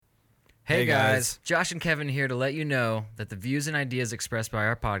Hey guys, Josh and Kevin here to let you know that the views and ideas expressed by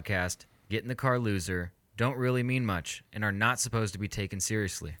our podcast, Get in the Car Loser, don't really mean much and are not supposed to be taken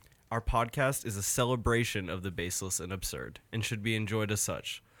seriously. Our podcast is a celebration of the baseless and absurd and should be enjoyed as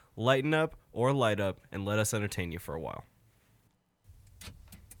such. Lighten up or light up and let us entertain you for a while.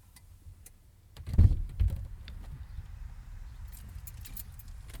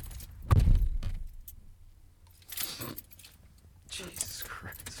 Jesus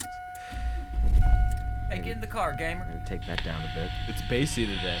Christ. Hey, get in the car, gamer. I'm gonna take that down a bit. It's bassy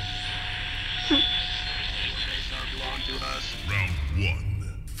today. Round one,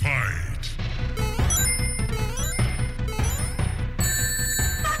 fight!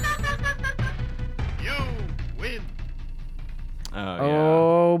 You win.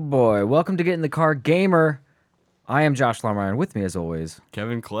 Oh boy, welcome to Get in the Car, gamer. I am Josh Larmeyer, with me as always.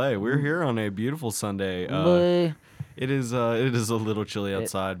 Kevin Clay, we're here on a beautiful Sunday. Boy. It is a little chilly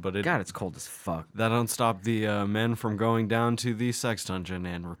outside, but God, it's cold as fuck. that don't stop the men from going down to the sex dungeon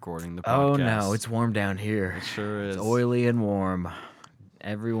and recording the podcast. Oh no, it's warm down here. It sure is. It's oily and warm.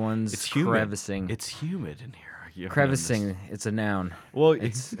 Everyone's It's humid. crevicing. It's humid in here. You haven't Crevicing, it's a noun. Well,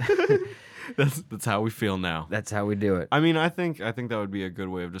 It's that's how we feel now. that's how we do it. I mean, I think that would be a good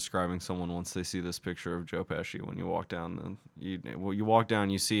way of describing someone once they see this picture of Joe Pesci. When you walk down, you walk down,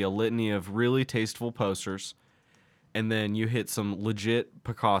 you see a litany of really tasteful posters, and then you hit some legit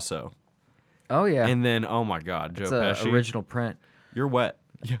Picasso, Oh yeah, and then oh my God, Joe it's a Pesci, original print. you're wet.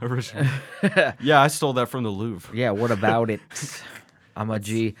 Yeah, original. Yeah, I stole that from the Louvre. Yeah, what about it? I'm a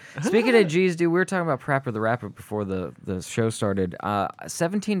G. Speaking of G's, dude, we were talking about Prapper the Rapper before the show started.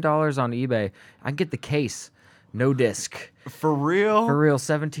 $17 on eBay. I can get the case, no disc. For real? For real,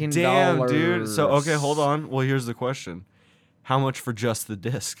 $17. Damn, dude. So okay, hold on. Well, here's the question: how much for just the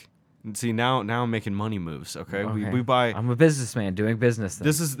disc? And see, now I'm making money moves. Okay, Okay. we buy. I'm a businessman doing business. Then.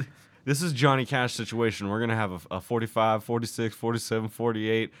 This is Johnny Cash situation. We're gonna have a 45, 46, 47,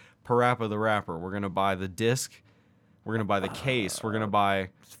 48 Parappa the Rapper. We're gonna buy the disc. We're gonna buy the case. We're gonna buy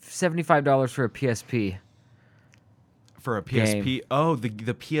 $75 for a PSP. for a PSP. Oh, the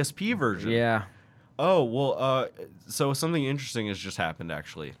PSP version. Yeah. Oh well. So something interesting has just happened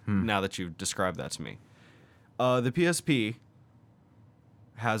actually. Now that you've described that to me, the PSP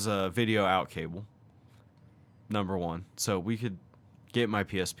has a video out cable. Number one, so we could get my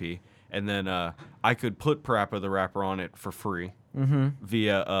PSP, and then I could put Parappa the Rapper on it for free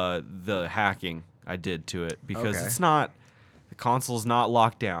via the hacking I did to it because Okay. it's not the console's not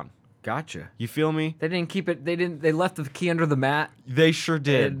locked down. Gotcha. You feel me? They didn't keep it. They left the key under the mat. They sure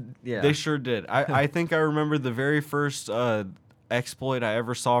did. Yeah. They sure did. I think I remember the very first exploit I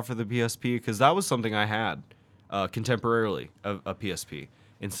ever saw for the PSP because that was something I had contemporarily, a PSP.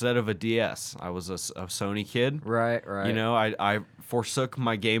 Instead of a DS, I was a Sony kid. Right. You know, I forsook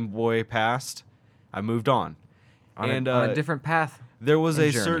my Game Boy past. I moved on. On and a different path. there was and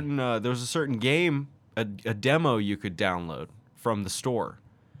a journey. certain game, a demo you could download from the store.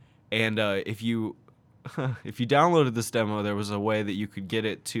 And if you downloaded this demo, there was a way that you could get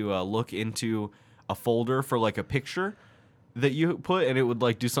it to look into a folder for like a picture that you put, and it would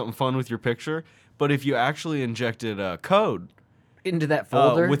like do something fun with your picture. But if you actually injected a code Into that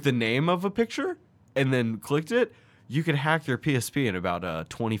folder. with the name of a picture and then clicked it, you could hack your PSP in about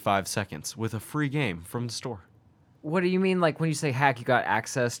 25 seconds with a free game from the store. What do you mean? Like when you say hack, you got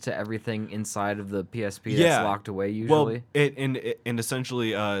access to everything inside of the PSP Yeah. that's locked away usually? Well, and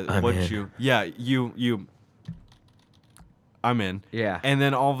essentially what in. you I'm in. Yeah. And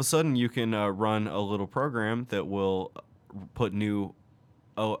then all of a sudden you can run a little program that will put a new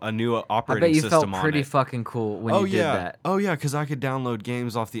I operating bet you system felt on pretty it. fucking cool when Oh you did yeah. that. Oh yeah, because I could download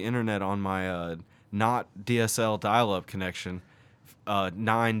games off the internet on my not DSL dial-up connection.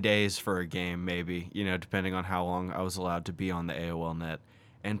 9 days for a game, maybe, depending on how long I was allowed to be on the AOL net,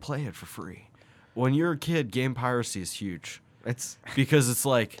 and play it for free. When you're a kid, game piracy is huge It's because it's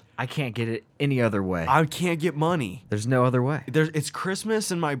like I can't get it any other way. I can't get money. There's no other way. It's Christmas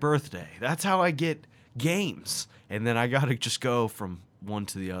and my birthday. That's how I get games, and then I gotta just go from one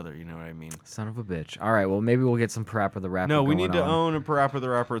to the other. You know what I mean? Son of a bitch. All right, well maybe we'll get some Parappa the Rapper. No, we going need to on. own a Parappa the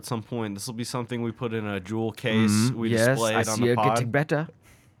Rapper at some point. This will be something we put in a jewel case. We yes, display I it on see the you pod. getting better.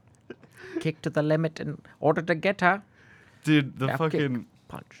 Kick to the limit in order to get her. Dude, the Now fucking kick,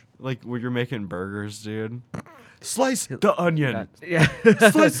 punch. like where you're making burgers, dude. Slice the onion. Yeah.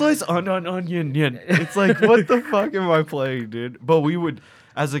 slice onion. It's like, what the fuck am I playing, dude? But we would,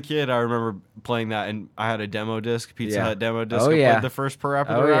 as a kid, I remember playing that, and I had a demo disc, Pizza Yeah. Hut demo disc. Oh, I yeah. played the first Parappa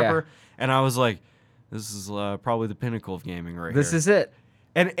Oh, the yeah. Rapper, and I was like, this is probably the pinnacle of gaming right This here. is it.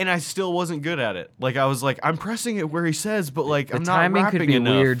 And I still wasn't good at it. Like I was like, I'm pressing it where he says, but like The I'm not timing rapping could be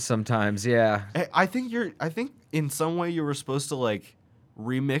enough. weird sometimes. Yeah. I think in some way you were supposed to like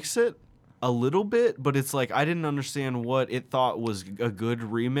remix it a little bit, but it's like I didn't understand what it thought was a good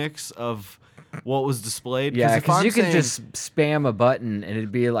remix of what was displayed. Yeah, if because I'm you could saying, just spam a button and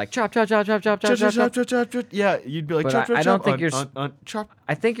it'd be like chop, chop, chop, chop, chop, chop, chop, chop. Yeah, you'd be like But chop, chop, I chop. don't think you're chop.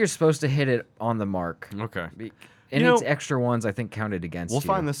 I think you're supposed to hit it on the mark. Okay, Any know, extra ones, I think, counted against we'll you.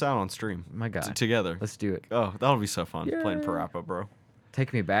 find this out on stream. My God. Together. Let's do it. Oh, that'll be so fun playing Yeah. Parappa, bro.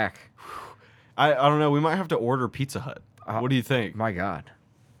 Take me back. I don't know. We might have to order Pizza Hut. What do you think? My God.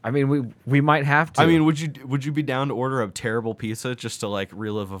 I mean, we might have to. I mean, would you be down to order a terrible pizza just to like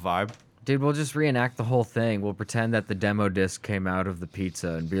relive a vibe? Dude, we'll just reenact the whole thing. We'll pretend that the demo disc came out of the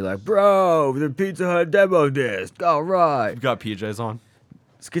pizza and be like, bro, the Pizza Hut demo disc. All right. You've got PJs on.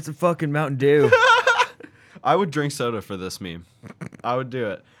 Let's get some fucking Mountain Dew. I would drink soda for this meme. I would do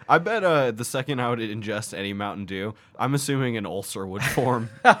it. I bet the second I would ingest any Mountain Dew, I'm assuming an ulcer would form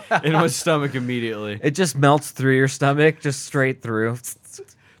in my stomach immediately. It just melts through your stomach, just straight through.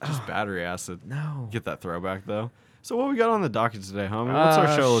 Just battery acid. No. Get that throwback though. So what we got on the docket today, homie? What's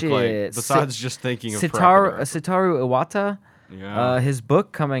our show look like? shit. Besides just thinking of Sitaru Parappa Iwata. Yeah. His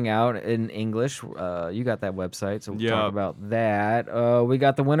book coming out in English. You got that website, so we'll Yeah. talk about that. We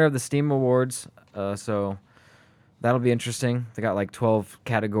got the winner of the Steam Awards, so that'll be interesting. They got like 12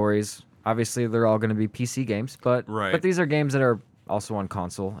 categories. Obviously, they're all going to be PC games, but Right. but these are games that are also on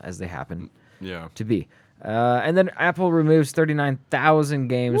console as they happen Yeah. to be. And then Apple removes 39,000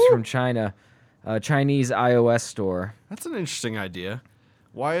 games from China, Chinese iOS store. That's an interesting idea.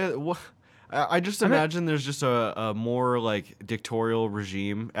 Why? I just imagine there's just a more like dictatorial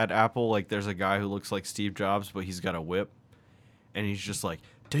regime at Apple. Like there's a guy who looks like Steve Jobs, but he's got a whip, and he's just like,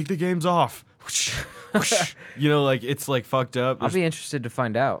 take the games off. You know, like it's like fucked up. I'll be interested to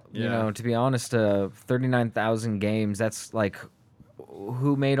find out. You Yeah. know, to be honest, 39,000 games. That's like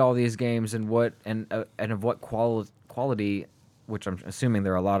who made all these games and what and of what quality. Which I'm assuming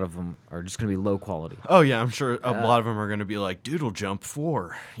there are a lot of them are just going to be low quality. Oh yeah, I'm sure a lot of them are going to be like Doodle Jump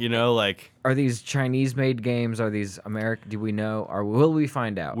 4. You know, like Are these Chinese-made games? Are these American? Do we know? Or will we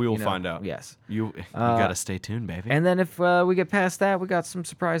find out? we will You know? find out. Yes. You gotta stay tuned, baby. And then if we get past that, we got some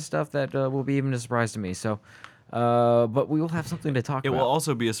surprise stuff that will be even a surprise to me. So, but we will have something to talk it about. will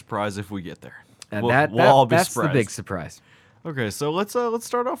also be a surprise if we get there. And we'll all be that's surprised. the big surprise. Okay, so let's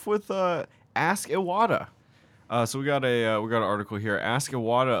start off with Ask Iwata. So we got an article here. Ask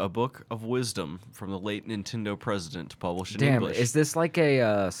Iwata, a book of wisdom from the late Nintendo president, published in Damn, English. is this like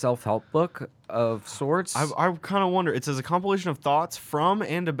a self-help book of sorts? I kind of wonder. It says a compilation of thoughts from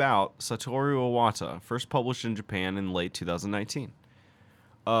and about Satoru Iwata, first published in Japan in late 2019.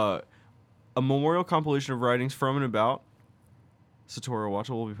 A memorial compilation of writings from and about Satoru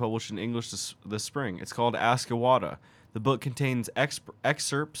Iwata will be published in English this spring. It's called Ask Iwata. The book contains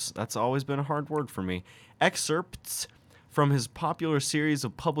excerpts, that's always been a hard word for me, excerpts from his popular series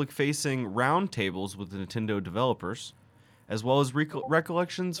of public-facing roundtables with Nintendo developers, as well as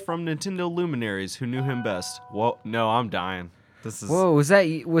recollections from Nintendo luminaries who knew him best. Whoa, no, I'm dying. This is Whoa, was that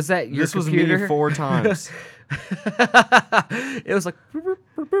your this was computer? me 4 times. It was like, boop, boop,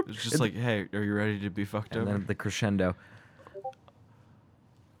 boop, boop. It's just like, hey, are you ready to be fucked And over? then the crescendo.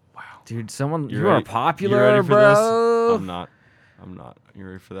 Wow. Dude, someone You you are ready- popular, you ready for bro. this? I'm not. You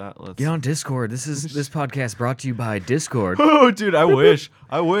ready for that? Let's Get on Discord. This podcast brought to you by Discord. Oh, dude, I wish,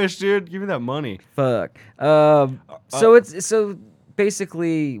 dude. Give me that money. Fuck. So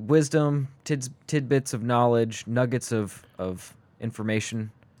basically wisdom, tidbits of knowledge, nuggets of information.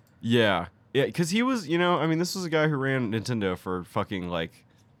 Yeah, because he was, I mean, this was a guy who ran Nintendo for fucking like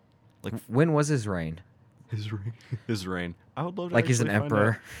When was his reign? his reign. I would love to Like he's an actually find out.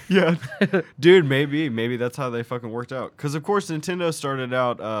 emperor. Yeah, dude, maybe that's how they fucking worked out. Because of course Nintendo started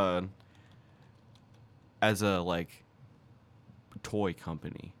out as a like toy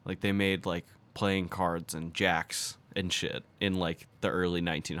company. Like they made like playing cards and jacks and shit in like the early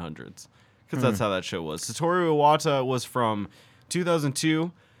 1900s. Because that's how that show was. Satoru Iwata was from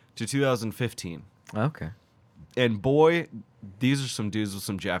 2002 to 2015. Okay. And boy, these are some dudes with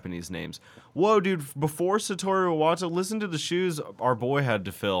some Japanese names. Whoa, dude, before Satoru Iwata, listen to the shoes our boy had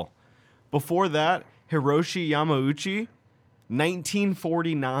to fill. Before that, Hiroshi Yamauchi,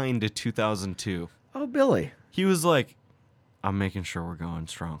 1949 to 2002. Oh, Billy. He was like, I'm making sure we're going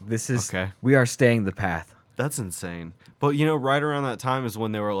strong. This is okay. We are staying the path. That's insane. But, right around that time is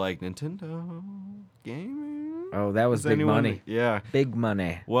when they were like, Nintendo gaming? Oh, that was Is big anyone- money. Yeah. Big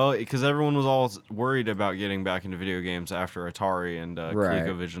money. Well, because everyone was all worried about getting back into video games after Atari and Right,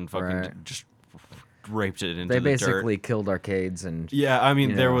 ColecoVision fucking right. just raped it into They the basically dirt. killed arcades and Yeah, I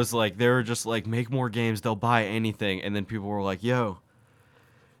mean, you there know. was like, they were just like, make more games, they'll buy anything. And then people were like, yo,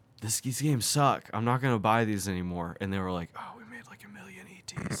 these games suck. I'm not going to buy these anymore. And they were like, oh, we made like 1 million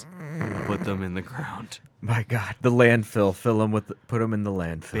ETs. Put them in the ground. my God, the landfill. Put them in the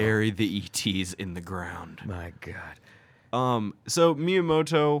landfill. Bury the ETs in the ground. My God. So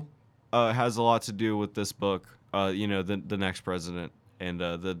Miyamoto has a lot to do with this book. The next president and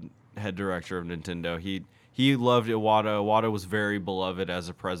the head director of Nintendo. He loved Iwata. Iwata was very beloved as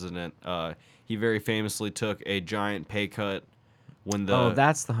a president. He very famously took a giant pay cut when the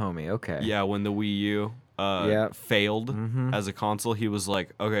That's the homie. Okay. when the Wii U Yep. failed as a console. He was like,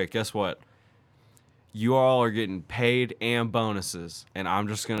 okay, guess what? You all are getting paid and bonuses, and I'm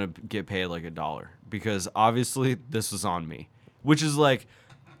just gonna get paid like $1 because obviously this was on me. Which is like,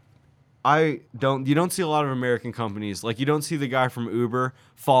 you don't see a lot of American companies, like you don't see the guy from Uber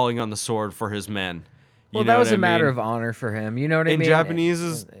falling on the sword for his men. Well, that was a matter of honor for him. You know what I in mean?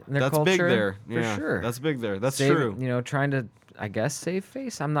 Japanese In their that's big culture, there. for Yeah, sure. that's big there. That's Save- true. You know, trying to, I guess, save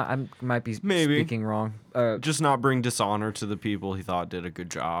face. I might be Maybe. speaking wrong. Just not bring dishonor to the people he thought did a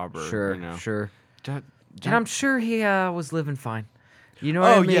good job. Or, Sure, you know. sure. Ja- And I'm sure he was living fine. You know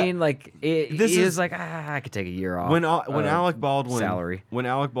Oh, what I yeah. mean? Like This he is- was like, I could take a year off. when Alec Baldwin salary. When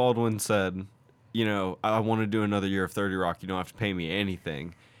Alec Baldwin said, you know, I want to do another year of 30 Rock, you don't have to pay me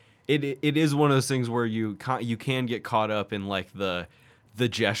anything. It is one of those things where you can get caught up in like the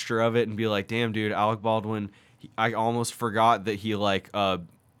gesture of it and be like, damn, dude, Alec Baldwin. I almost forgot that he like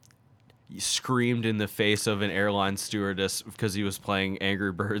screamed in the face of an airline stewardess because he was playing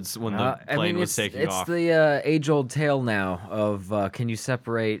Angry Birds when the plane was taking off. It's the age-old tale now of can you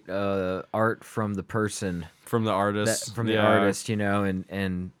separate art from the person, From the artist. the Yeah. artist, you know,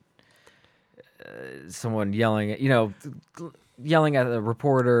 and someone yelling at a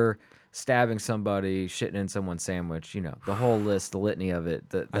reporter, stabbing somebody, shitting in someone's sandwich, you know, the whole list, the litany of it.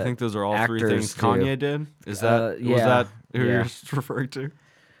 I think those are all three actors things Kanye do. did. Is that was yeah, that who yeah. you're referring to?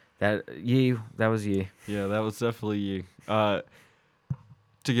 That was Ye. Yeah, that was definitely you. To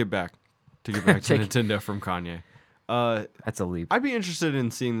get back to Nintendo from Kanye. That's a leap. I'd be interested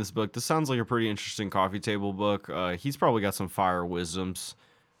in seeing this book. This sounds like a pretty interesting coffee table book. He's probably got some fire wisdoms,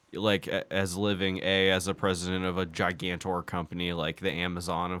 like as a president of a gigantor company like the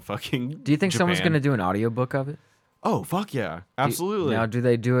Amazon and fucking. Do you think someone's Japan. gonna do an audiobook of it? Oh fuck yeah, absolutely. Now, do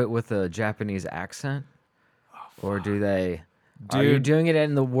they do it with a Japanese accent, or do they? Are you Dude. doing it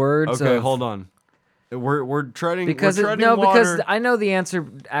in the words? Okay, of, hold on. We're treading Because we're treading water. because I know the answer.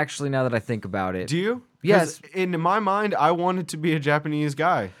 Actually, now that I think about it, Do you? 'Cause Yes. In my mind, I wanted to be a Japanese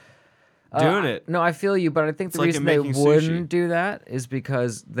guy doing it. No, I feel you, but I think the like reason in they making wouldn't sushi. do that is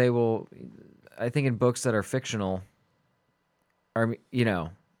because they will. I think in books that are fictional,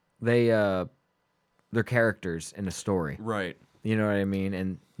 they're characters in a story. Right. You know what I mean?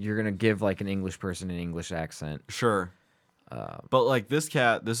 And you're gonna give like an English person an English accent. Sure. But like this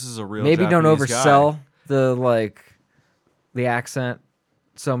is a real. Maybe don't Japanese guy. oversell the accent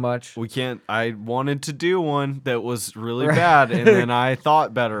so much. We can't. I wanted to do one that was really bad, and then I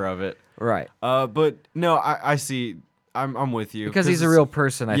thought better of it. Right. But no, I see. I'm with you Because he's a real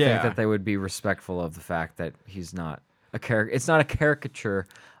person, I think yeah. that they would be respectful of the fact that he's not a character. It's not a caricature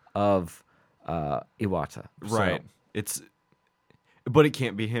of Iwata. So- right. But it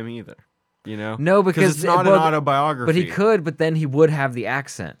can't be him either. You know? No, because it's not an autobiography. But he could. But then he would have the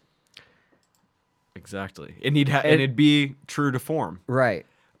accent. Exactly, and it'd be true to form. Right.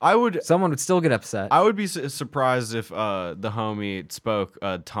 I Someone would still get upset. would be surprised if the homie spoke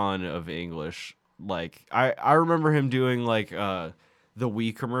a ton of English. Like I remember him doing like the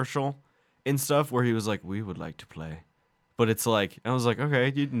Wii commercial and stuff where he was like, "We would like to play," but it's like I was like,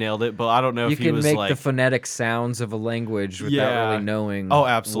 "Okay, you nailed it," but I don't know you if he can was make like, the phonetic sounds of a language without really knowing. Oh,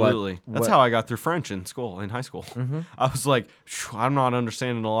 absolutely. That's what- how I got through French in high school. I was like, "Phew, I'm not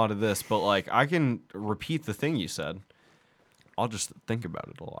understanding a lot of this, but like I can repeat the thing you said. I'll just think about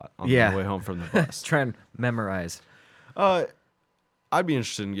it a lot on Yeah. the way home from the bus." Try and memorize. I'd be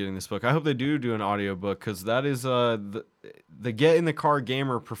interested in getting this book. I hope they do an audiobook because that is the get in the car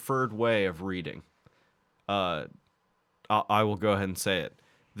gamer preferred way of reading. I will go ahead and say it.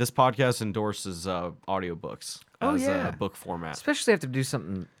 This podcast endorses audiobooks as a book format. Especially after do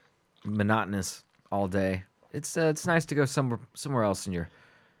something monotonous all day. It's nice to go somewhere else in your.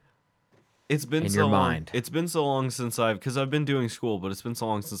 It's been in so your long. mind. It's been so long since because I've been doing school, but it's been so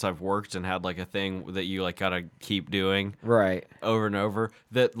long since I've worked and had like a thing that you like gotta keep doing Right. over and over.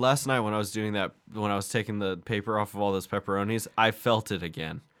 That last night when I was doing that, when I was taking the paper off of all those pepperonis, I felt it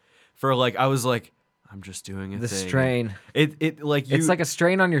again. For like I was like, I'm just doing a The thing. strain. It like you. It's like a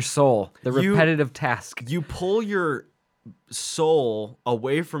strain on your soul. The you- repetitive task. you pull your soul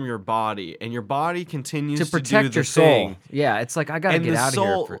away from your body, and your body continues To do protect the your soul. thing. Yeah, it's like I gotta And get the out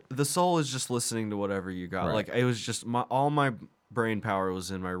soul, of here. the soul is just listening to whatever you got. Right. Like it was just all my brain power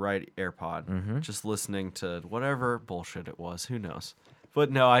was in my right AirPod, Mm-hmm. just listening to whatever bullshit it was. Who knows? But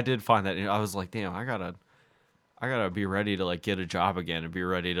no, I did find that. I was like, damn, I gotta be ready to like get a job again and be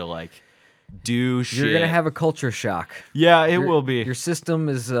ready to like do shit. You're gonna have a culture shock. yeah, it Your- will be. Your system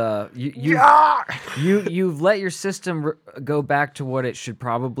is you've let your system go back to what it should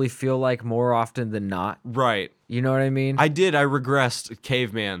probably feel like more often than not. Right. You know what I mean? I regressed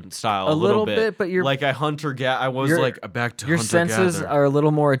caveman style a A little little bit, but you're- like I I was your- like back to Your hunter senses gatherer. are a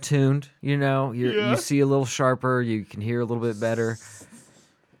little more attuned. You know, Yeah. you see a little sharper. You can hear a little bit better.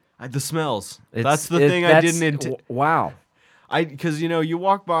 The smells. It's- That's the thing I that's- didn't. Wow. Because you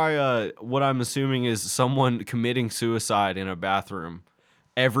walk by what I'm assuming is someone committing suicide in a bathroom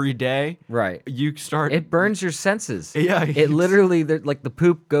every day. Right. You start. It burns your senses. Yeah, It it's- literally, like the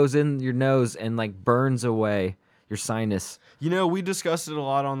poop goes in your nose and like burns away your sinus. We discussed it a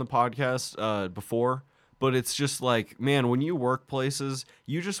lot on the podcast before, but it's just like, man, when you work places,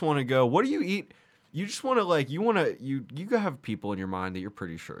 you just want to go. What do you eat? You just want to like you have people in your mind that you're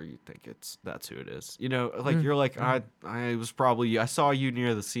pretty sure you think that's who it is. Like you're like I saw you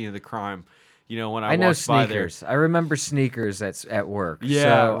near the scene of the crime. When I I know walked by there. sneakers. I remember sneakers at work. Yeah,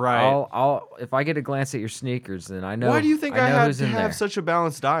 so right. I'll if I get a glance at your sneakers, then I know. Why do you think I know had who's to in have there. such a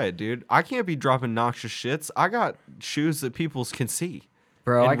balanced diet, dude? I can't be dropping noxious shits. I got shoes that people can see.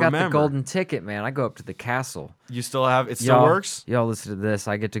 Bro, and I got remember. the golden ticket, man. I go up to the castle. You still have it? Still Y'all- works? Y'all listen to this.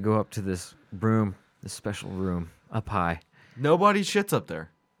 I get to go up to this room, this special room up high. Nobody shits up there.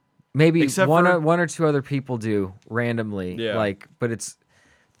 Maybe Except one for- or two other people do randomly. Yeah. But it's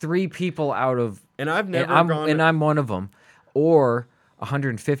 3 people out of And I've never gone. and I'm one of them, or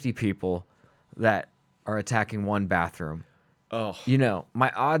 150 people that are attacking one bathroom. oh,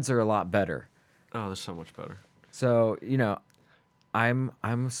 My odds are a lot better. they're so much better. So I'm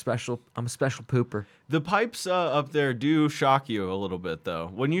a special pooper. The pipes up there do shock you a little bit,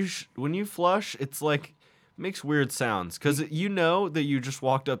 though. When you flush, it's like makes weird sounds because that you just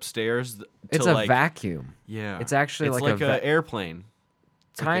walked upstairs. It's to a like, vacuum. Yeah, It's actually it's like a an airplane.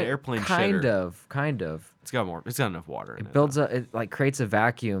 It's like an airplane kind shitter. kind of. It's got enough water in it. Builds up, it like creates a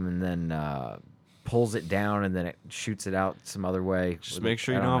vacuum and then pulls it down and then it shoots it out some other way. Just make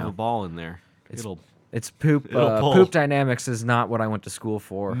sure you don't have a ball in there. It'll It's poop. It'll pull. Poop dynamics is not what I went to school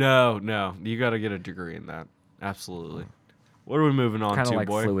for. no. You got to get a degree in that. Absolutely. What are we moving on Kind to, of like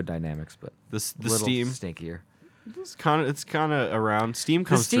boy? fluid dynamics, but The little Steam. stinkier. It's kind of around. Steam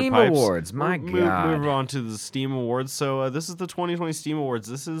comes Steam through pipes. Awards, my We'll God. Move on to the Steam Awards. So this is the 2020 Steam Awards.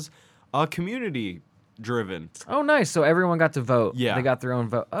 This is community driven. Oh, nice. So everyone got to vote. Yeah. They got their own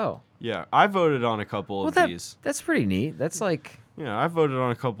vote. Oh, Yeah, I voted on a couple of these. that's pretty neat. That's like, Yeah, I voted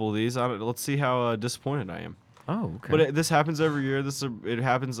on a couple of these. Let's see how disappointed I am. oh, okay. But this happens every year. It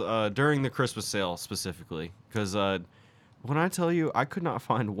happens during the Christmas sale specifically, because when I tell you, I could not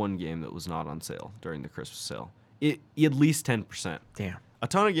find one game that was not on sale during the Christmas sale. At least 10%. Damn. A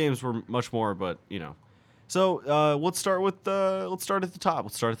ton of games were much more, but So let's start at the top.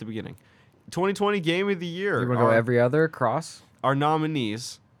 Let's start at the beginning. 2020 Game of the Year. You want to go every other cross? Our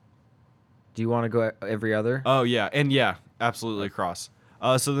nominees. Do you want to go every other? Oh yeah, and yeah, absolutely across.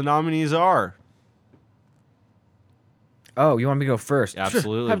 So the nominees are. Oh, you want me to go first?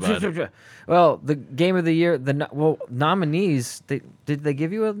 Absolutely, bud. Well, the game of the year, nominees. Did they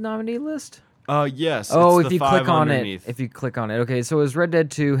give you a nominee list? Yes. Oh, it's if the you five click on underneath. it. If you click on it. Okay, so it was Red Dead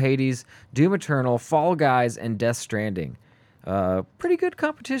 2, Hades, Doom Eternal, Fall Guys, and Death Stranding. Pretty good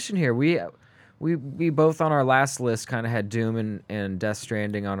competition here. We both on our last list kind of had Doom and Death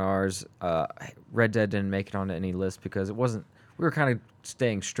Stranding on ours. Red Dead didn't make it onto any list because it wasn't. We were kind of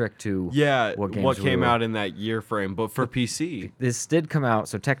staying strict to Yeah, what games what we came were- out in that year frame, but for PC. This did come out,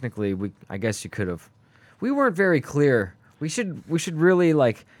 so technically I guess you could have. We weren't very clear. We should really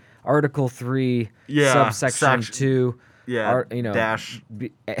like Article 3, Yeah, subsection section- 2, Yeah, dash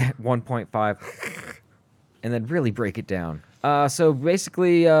 1.5, and then really break it down. So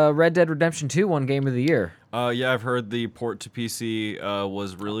basically, Red Dead Redemption 2 won Game of the Year. Yeah, I've heard the port to PC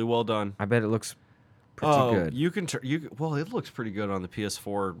was really well done. I bet it looks pretty good. You can well, it looks pretty good on the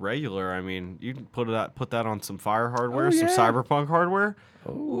PS4 regular. I mean, you can put that on some Fire hardware, some yeah. Cyberpunk hardware.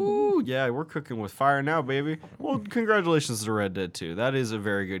 Ooh, yeah, we're cooking with fire now, baby. Well, congratulations to Red Dead 2. That is a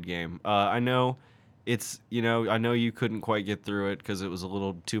very good game. I know it's, I know you couldn't quite get through it because it was a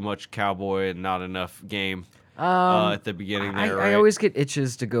little too much cowboy and not enough game. at the beginning there, right? I always get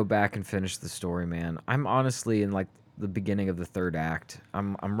itches to go back and finish the story, man. I'm honestly in like the beginning of the third act.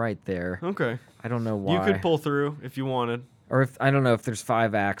 I'm right there. Okay. I don't know why. You could pull through if you wanted. Or if I don't know if there's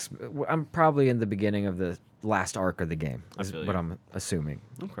 5 acts. I'm probably in the beginning of the last arc of the game. I Is feel what you. I'm assuming.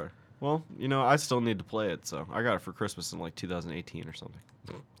 Okay. Well, I still need to play it, so I got it for Christmas in like 2018 or something.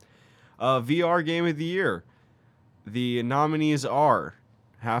 VR Game of the Year. The nominees are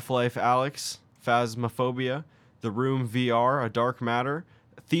Half-Life Alyx, Phasmophobia, The Room VR, A Dark Matter,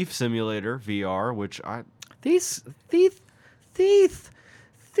 Thief Simulator VR, which I... Thief.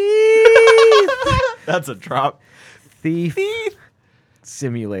 That's a drop. Thief.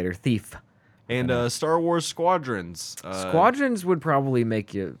 Simulator. Thief. And Star Wars Squadrons. Squadrons would probably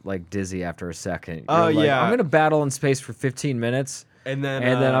make you like dizzy after a second. Oh, You're like, yeah. I'm gonna battle in space for 15 minutes, And then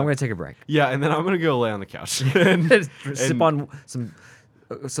and then I'm gonna take a break. Yeah, and then I'm going to go lay on the couch. and, Sip on some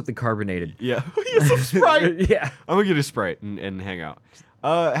something carbonated. Yeah. Some Sprite. Yeah. I'm gonna get a Sprite and hang out.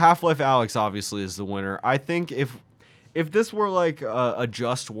 Half-Life Alyx obviously is the winner. I think if this were like a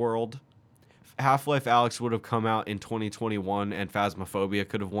just world, Half-Life Alyx would have come out in 2021, and Phasmophobia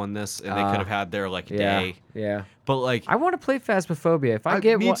could have won this, and they could have had their like day. Yeah. But like, I want to play Phasmophobia.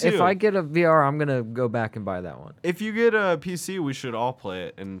 If me if too. I get a VR, I'm gonna go back and buy that one. if you get a PC, we should all play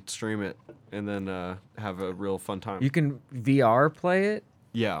it and stream it, and then have a real fun time. You can VR play it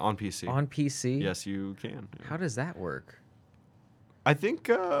Yeah, on PC. on PC. Yes, you can. Yeah. How does that work? I think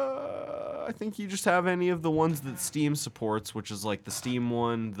you just have any of the ones that Steam supports, which is like the Steam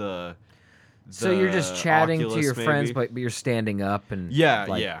one, So you're just chatting to Oculus, your friends, maybe. but you're standing up and Yeah,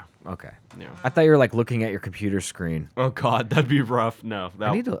 like- yeah. Okay. Yeah. I thought you were like looking at your computer screen. Oh God, that'd be rough. No,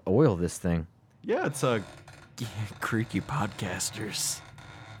 I need to oil this thing. Yeah, it's a creaky podcasters.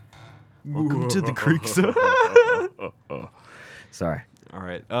 Welcome to the creek zone. Sorry. All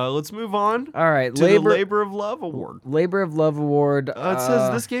right, let's move on. All right, to the Labor of Love Award. Labor of Love Award. It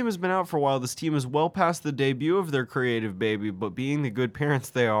says this game has been out for a while. This team is well past the debut of their creative baby, but being the good parents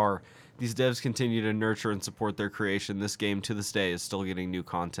they are, these devs continue to nurture and support their creation. This game, to this day, is still getting new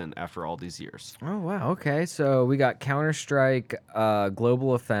content after all these years. Oh wow. Okay, so we got Counter-Strike,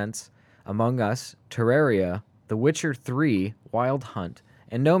 Global Offense, Among Us, Terraria, The Witcher 3, Wild Hunt,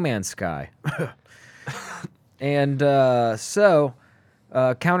 and No Man's Sky. And so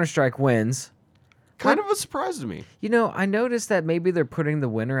Counter-Strike wins. Kind of a surprise to me. You know, I noticed that maybe they're putting the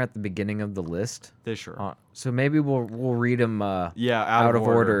winner at the beginning of the list. They sure. So maybe we'll read them Yeah, out of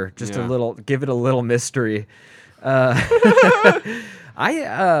order. Just Yeah. a little, give it a little mystery. I'm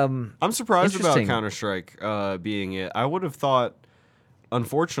surprised about Interesting. Counter-Strike being it. I would have thought,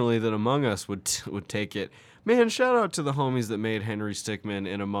 unfortunately, that Among Us would take it. Man, shout out to the homies that made Henry Stickmin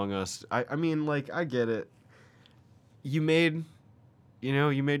in Among Us. I mean, like, I get it. You made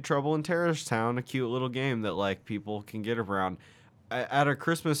Trouble in Terrorist Town, a cute little game that like people can get around. At a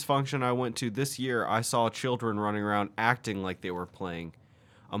Christmas function I went to this year, I saw children running around acting like they were playing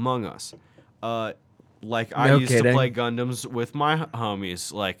Among Us. Like I No used kidding. to play Gundams with my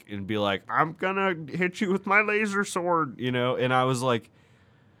homies, like, and be like, I'm gonna hit you with my laser sword, and I was like,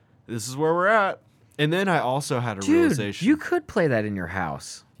 this is where we're at. And then I also had a Dude, realization. you could play that in your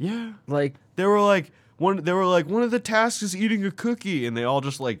house. Yeah. Like, They were like one of the tasks is eating a cookie, and they all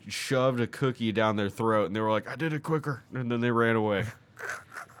just like shoved a cookie down their throat, and they were like, I did it quicker, and then they ran away.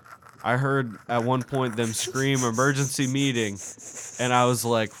 I heard at one point them scream emergency meeting, and I was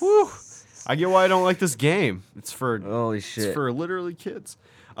like, whew, I get why I don't like this game. It's for holy it's shit. for literally kids.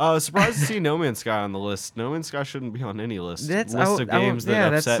 Surprised to see No Man's Sky on the list. No Man's Sky shouldn't be on any list. That's- list I of w- games yeah, that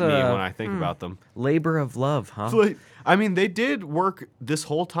that's, upset me when I think about them. Labor of Love, huh? Like, I mean, they did work this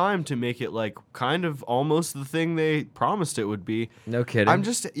whole time to make it like kind of almost the thing they promised it would be. No kidding. I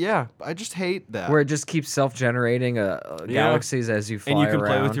just hate that. Where it just keeps self-generating galaxies as you fly and you can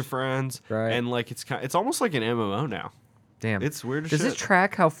around. play with your friends, Right. and like it's almost like an MMO now. Damn. It's weird as Does shit. it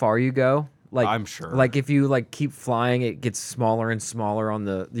track how far you go? Like, I'm sure. Like if you like keep flying, it gets smaller and smaller on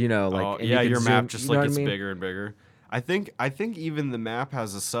the, like. Oh, and you yeah, can your zoom- map just you know like what I gets mean? bigger and bigger. I think even the map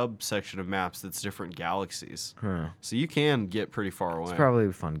has a subsection of maps that's different galaxies, Huh. so you can get pretty far away. It's probably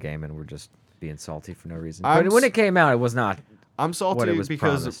a fun game, and we're just being salty for no reason. I'm But when s- it came out, it was not. I'm what salty it was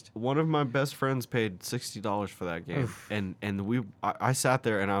because promised. one of my best friends paid $60 for that game, Oof. and I sat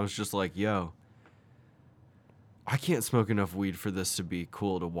there and I was just like, yo, I can't smoke enough weed for this to be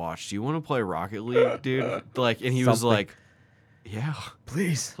cool to watch. Do you want to play Rocket League, dude? Like, and he was Something. like, yeah,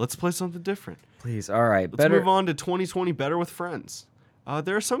 Please. let's play something different. Please. All right. Let's Better. move on to 2020 Better with Friends.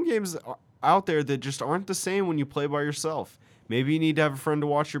 There are some games out there that just aren't the same when you play by yourself. Maybe you need to have a friend to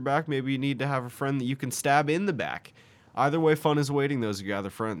watch your back. Maybe you need to have a friend that you can stab in the back. Either way, fun is awaiting those who gather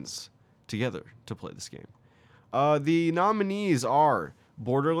friends together to play this game. The nominees are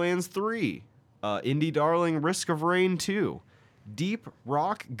Borderlands 3, Indie Darling Risk of Rain 2, Deep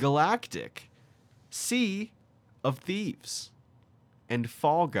Rock Galactic, Sea of Thieves, and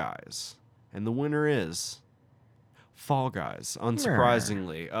Fall Guys. And the winner is Fall Guys,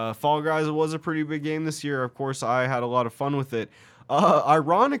 unsurprisingly. Fall Guys was a pretty big game this year. Of course, I had a lot of fun with it.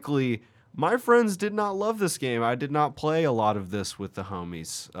 Ironically, my friends did not love this game. I did not play a lot of this with the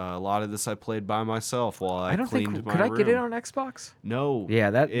homies. A lot of this I played by myself while I don't cleaned think. my Could room. I get it on Xbox? No. Yeah,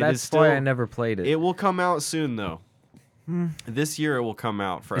 It that's is why I still- never played it. It will come out soon, though. This year it will come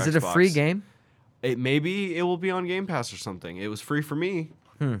out for Xbox. Is it a free game? Maybe it will be on Game Pass or something. It was free for me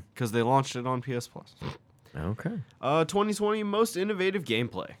because they launched it on PS Plus. Okay. 2020 most innovative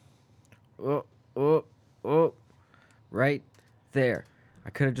gameplay. Right there. I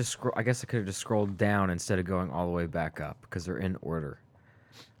could have just I guess I could have just scrolled down instead of going all the way back up because they're in order.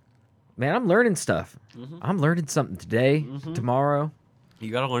 Man, I'm learning stuff. I'm learning something today, tomorrow. You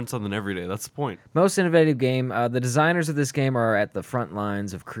got to learn something every day. That's the point. Most innovative game. The designers of this game are at the front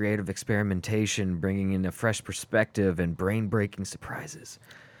lines of creative experimentation, bringing in a fresh perspective and brain-breaking surprises.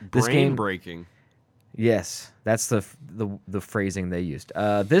 This Brain game, breaking. yes, that's the phrasing they used.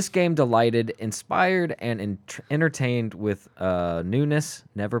 This game delighted, inspired, and entertained with newness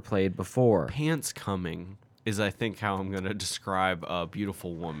never played before. Pants coming is, I think, how I'm going to describe a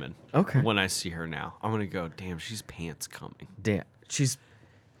beautiful woman. Okay. When I see her now, I'm going to go, damn, she's pants coming. Damn, she's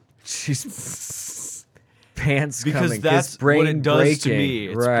pants Because coming. that's It's brain what it does to breaking. me.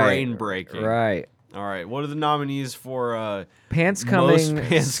 It's right. brain breaking. Right. All right. What are the nominees for Pants coming. most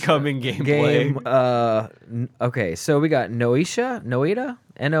pants coming gameplay? Okay, so we got Noita, Noita,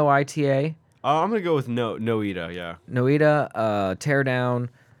 Noita, I'm going to go with Noita, yeah. Noita, Teardown,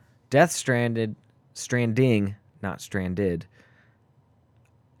 Death Stranding, not Stranded,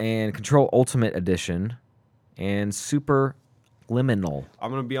 and Control Ultimate Edition, and Super Liminal.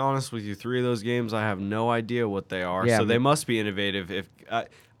 I'm going to be honest with you. 3 of those games, I have no idea what they are. Yeah, so they me- must be innovative. If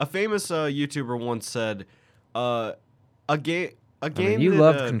a famous YouTuber once said, a game I mean, you that,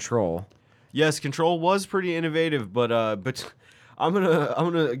 loved Control. Yes, Control was pretty innovative, but I'm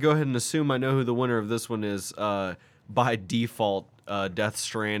gonna go ahead and assume I know who the winner of this one is. By default, Death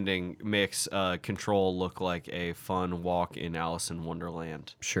Stranding makes Control look like a fun walk in Alice in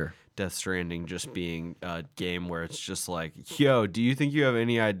Wonderland. Sure. Death Stranding just being a game where it's just like, yo, do you think you have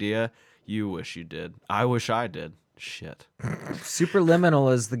any idea? You wish you did. I wish I did. Shit.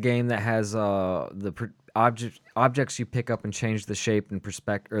 Superliminal is the game that has objects you pick up and change the shape and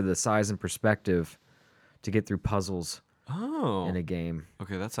perspective, or the size and perspective, to get through puzzles Oh. in a game.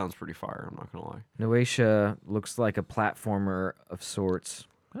 Okay, that sounds pretty fire. I'm not gonna lie. Noatia looks like a platformer of sorts.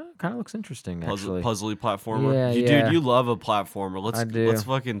 Kind of looks interesting, actually. Puzzly platformer. Yeah, Dude, yeah. you love a platformer. I do. Let's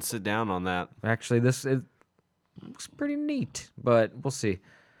fucking sit down on that. Actually, it looks pretty neat, but we'll see.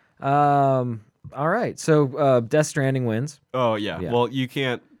 All right, so Death Stranding wins. Oh yeah. Yeah. Well, you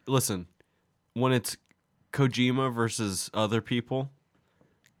can't listen when it's Kojima versus other people.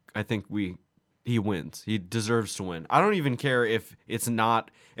 I think he wins. He deserves to win. I don't even care if it's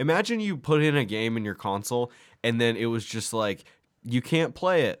not. Imagine you put in a game in your console and then it was just like you can't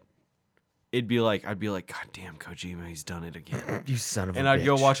play it. I'd be like, God damn, Kojima, he's done it again. You son of a And I'd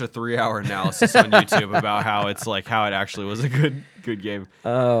go bitch. watch a 3-hour analysis on YouTube about how it actually was a good game.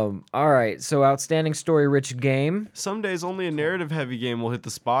 All right, so outstanding story-rich game. Some days only a narrative-heavy game will hit the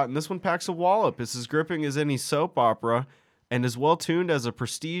spot, and this one packs a wallop. It's as gripping as any soap opera, and as well-tuned as a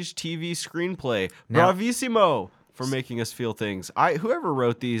prestige TV screenplay. Now- Bravissimo for making us feel things. Whoever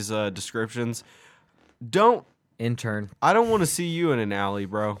wrote these descriptions, I don't want to see you in an alley,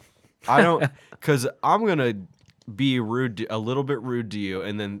 bro. I don't, because I'm gonna be rude, a little bit rude to you,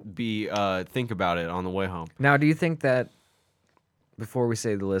 and then think about it on the way home. Now, do you think that, before we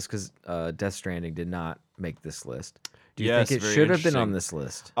say the list, because Death Stranding did not make this list, do you Yes, think it very should have been on interesting.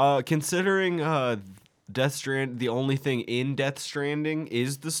 this list? Considering Death Strand, the only thing in Death Stranding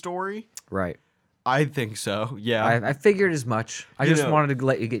is the story. Right. I think so. Yeah. I figured as much. I You just know- wanted to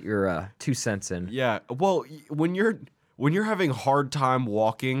let you get your 2 cents in. Yeah. Well, when you're having a hard time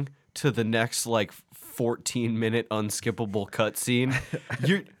walking to the next like 14-minute unskippable cutscene,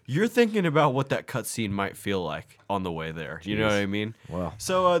 you're thinking about what that cutscene might feel like on the way there. You know what I mean? Wow.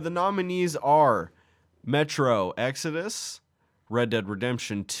 So the nominees are Metro Exodus, Red Dead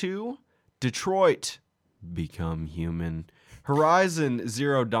Redemption 2, Detroit, Become Human, Horizon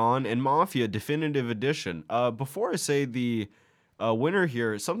Zero Dawn, and Mafia Definitive Edition. Before I say the winner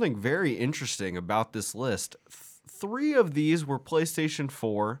here, something very interesting about this list. 3 of these were PlayStation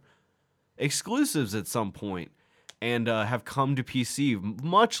 4 exclusives at some point and have come to PC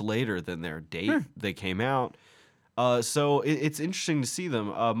much later than their date they came out. So it's interesting to see them.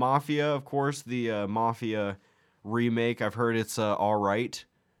 Mafia, of course, the Mafia remake. I've heard it's all right.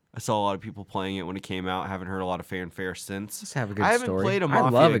 I saw a lot of people playing it when it came out. I haven't heard a lot of fanfare since. Just have a good I haven't story. played a Mafia I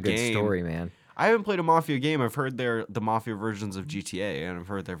love a good game. story, man. I haven't played a Mafia game. I've heard they're the Mafia versions of GTA, and I've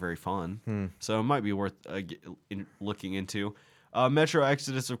heard they're very fun. So it might be worth looking into. Metro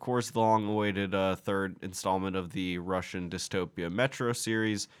Exodus, of course, the long-awaited third installment of the Russian dystopia Metro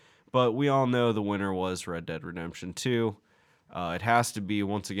series. But we all know the winner was Red Dead Redemption 2. It has to be.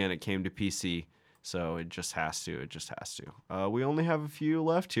 Once again, it came to PC. So it just has to. It just has to. We only have a few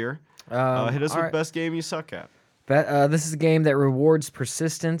left here. Hit us with best game you suck at. This is a game that rewards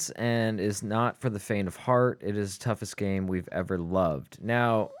persistence and is not for the faint of heart. It is the toughest game we've ever loved.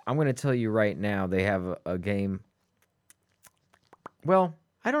 Now, I'm going to tell you right now, they have a game. Well,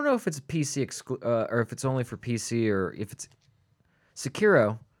 I don't know if it's a PC or if it's only for PC or if it's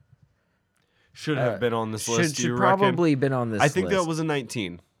Sekiro. Should have been on this list. Should you reckon? probably been on this list. I think that was a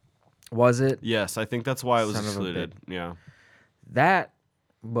 19. Was it? Yes, I think that's why it was Son of a excluded. Yeah. That,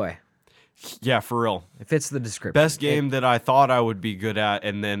 boy, Yeah, for real. it fits the description. Best game that I thought I would be good at,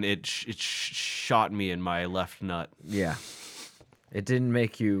 and then it shot me in my left nut. Yeah. It didn't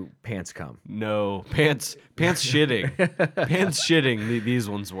make you pants come. No, pants shitting. Pants shitting, these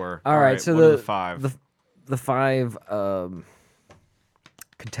ones were. All right, so what are the five? The five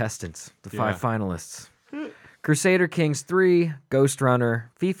contestants, the five Yeah. finalists. Crusader Kings 3, Ghost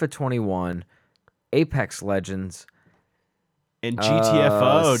Runner, FIFA 21, Apex Legends, And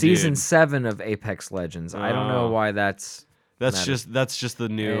GTFO, Season dude. 7 of Apex Legends. I don't know Oh. why that's That's just the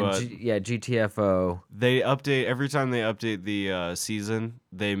new. and GTFO They update every time they update the season.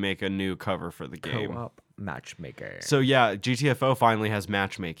 They make a new cover for the game. co-op matchmaker. So yeah, GTFO finally has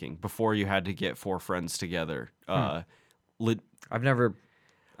matchmaking. Before you had to get 4 friends together.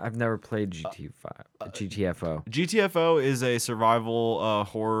 I've never played GTFO. GTFO is a survival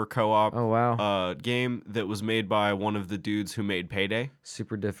horror co-op Oh wow. game that was made by one of the dudes who made Payday.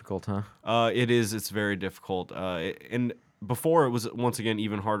 Super difficult, huh? It's very difficult. And before it was once again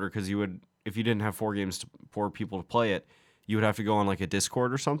even harder because you would, if you didn't have 4 people to play it, you would have to go on like a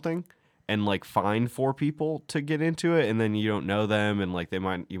Discord or something and like find 4 people to get into it, and then you don't know them, and like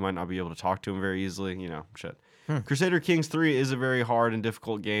you might not be able to talk to them very easily. Shit. Crusader Kings 3 is a very hard and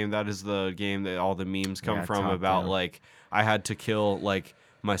difficult game. That is the game that all the memes come Yeah, from top about down. like I had to kill like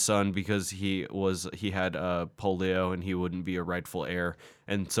my son because he had polio and he wouldn't be a rightful heir,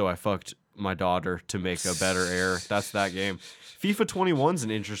 and so I fucked my daughter to make a better heir. That's that game. FIFA 21's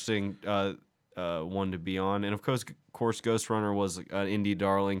an interesting one to be on, and of course Ghost Runner was an indie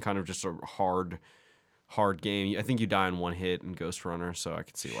darling, kind of just a hard game. I think you die in one hit in Ghost Runner, so I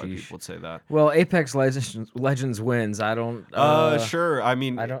could see why people would say that. Well, Apex Legends wins. I don't. Sure. I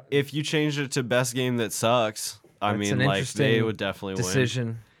mean, I don't- if you changed it to best game that sucks, I That's mean, an like they interesting would definitely win.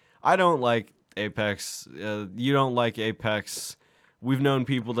 decision. I don't like Apex. You don't like Apex. We've known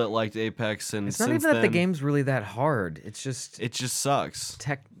people that liked Apex, and It's not since even that the then, game's really that hard. It's just it just sucks.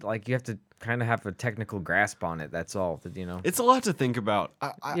 like you have to kind of have a technical grasp on it. That's all. It's a lot to think about.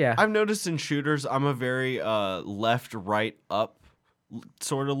 Yeah. I've noticed in shooters, I'm a very left, right, up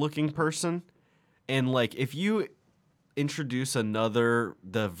sort of looking person, and like if you introduce the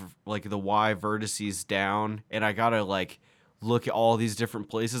Y vertices down, and I gotta like look at all these different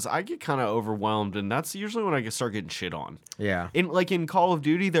places, I get kind of overwhelmed, and that's usually when I start getting shit on. Yeah. In Call of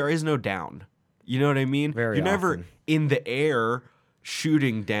Duty, there is no down. You know what I mean? Very You're never often. in the air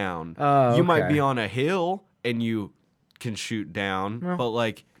shooting down. Oh, You might okay. be on a hill and you can shoot down, Well. but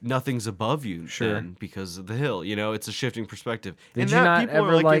like nothing's above you Sure. then because of the hill. It's a shifting perspective. Did and you that not people ever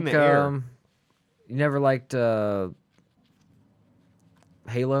are like like? in the air. You never liked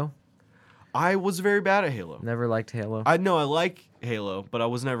Halo? I was very bad at Halo. Never liked Halo. I know I like Halo, but I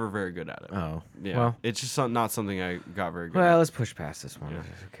was never very good at it. Oh. Yeah, Well. it's just not something I got very good Well, at. let's push past this one. Who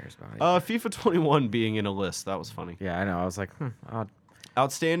cares about it? FIFA 21 being in a list, that was funny. Yeah, I know. I was like, odd.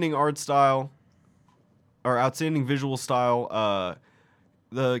 Outstanding art style or outstanding visual style.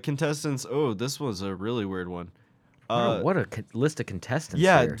 The contestants. Oh, this was a really weird one. What a list of contestants.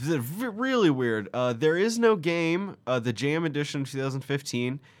 Yeah, here. really weird. There is no game. The Jam Edition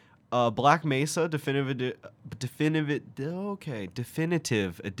 2015. Black Mesa Definitive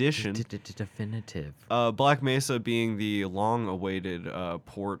Edition. Definitive. Black Mesa being the long-awaited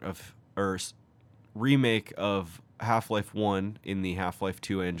port of remake of Half-Life 1 in the Half-Life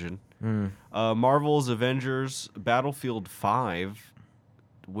 2 engine. Marvel's Avengers Battlefield 5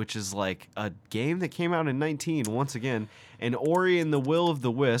 which is like a game that came out in 19 once again, and Ori and the Will of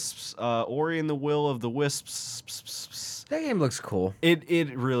the Wisps. Ori and the Will of the Wisps. That game looks cool. It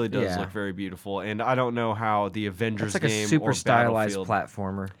really does Yeah. look very beautiful, and I don't know how the Avengers It's like game a super or stylized Battlefield.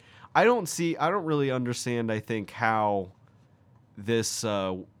 platformer. I don't really understand. I think how this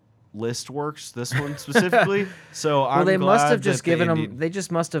list works. This one specifically. So Well, I'm they must glad have just that the given indie- them. They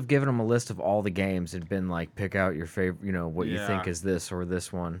just must have given them a list of all the games and been like, pick out your favorite. You know what you think Yeah. is this or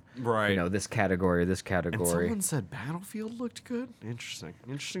this one. Right. You know, this category or this And category. someone said Battlefield looked good.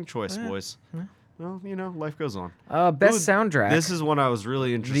 Interesting choice, boys. Well, life goes on. Best Ooh, soundtrack. This is one I was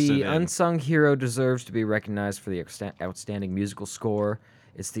really interested The in. unsung hero deserves to be recognized for the outstanding musical score.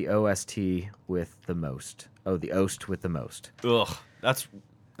 It's the OST with the most. Oh, the OST with the most. Ugh, that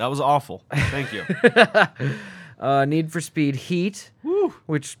was awful. Thank you. Need for Speed Heat, Woo.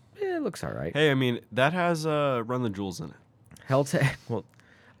 which looks all right. Hey, I mean that has Run the Jewels in it. Well,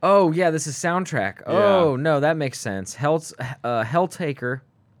 oh yeah, this is soundtrack. Oh no, that makes sense. Helltaker,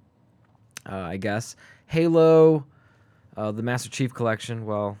 I guess. Halo, the Master Chief Collection.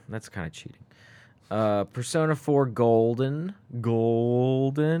 Well, that's kind of cheating. Persona 4 Golden,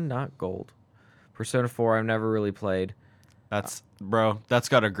 not Gold. Persona 4 I've never really played. That's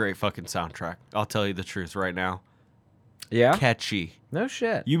got a great fucking soundtrack. I'll tell you the truth right now. Yeah, Catchy. no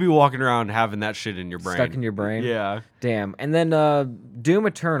shit. You be walking around having that shit in your brain. Stuck in your brain. Yeah. Damn. And then Doom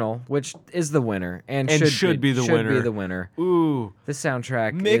Eternal, which is the winner and should be the winner. Should be the winner. Ooh. The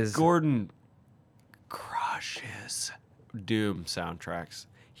soundtrack Mick is Gordon crushes Doom soundtracks.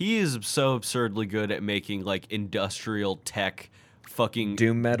 He is so absurdly good at making like industrial tech fucking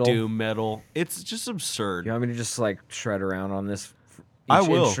Doom metal. It's just absurd. You want me to just like shred around on this I each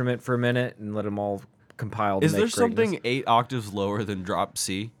will. instrument for a minute and let them all compile to Is make there greatness? something 8 octaves lower than drop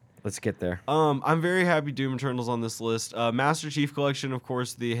C? Let's get there. I'm very happy Doom Eternal's on this list. Master Chief Collection, of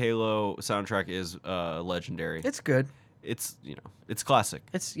course, the Halo soundtrack is legendary. It's good. It's it's classic.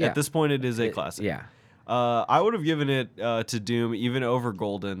 It's At this point, it is a It- classic. Yeah. I would have given it to Doom even over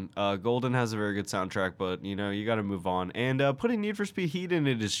Golden. Golden has a very good soundtrack, but you got to move on. And putting Need for Speed Heat in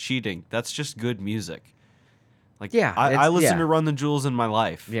it is cheating. That's just good music. Like Yeah, I it's- listen yeah. to Run the Jewels in my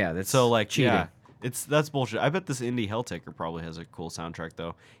life. Yeah, that's so like cheating. yeah, that's bullshit. I bet this indie Helltaker probably has a cool soundtrack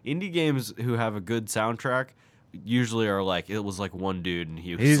though. Indie games who have a good soundtrack usually are like it was like one dude and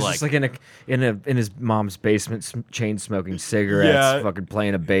he was He's like, just like in his mom's basement, chain smoking cigarettes, Yeah. fucking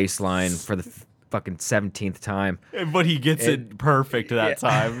playing a bass line for the fucking 17th time. but he gets it perfect that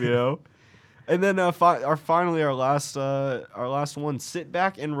time, And then finally our last one, Sit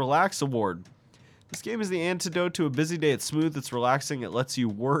Back and Relax Award. This game is the antidote to a busy day. It's smooth, it's relaxing, it lets you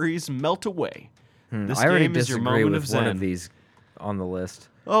worries melt away. This I already game is your disagree moment with of zen. one of these on the list.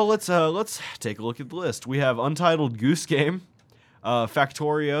 Oh, let's take a look at the list. We have Untitled Goose Game,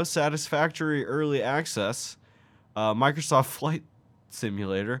 Factorio, Satisfactory Early Access, Microsoft Flight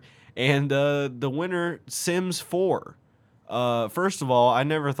Simulator, and the winner, Sims 4. First of all, I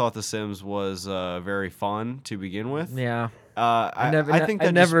never thought The Sims was very fun to begin with. Yeah. I think I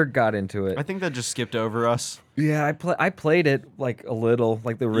that never got into it. I think that just skipped over us. Yeah, I played it like a little,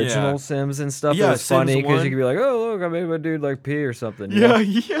 like the original Yeah. Sims and stuff. Yeah, It was funny Sims because 1. you could be like, oh look, I made my dude like pee or something. you know?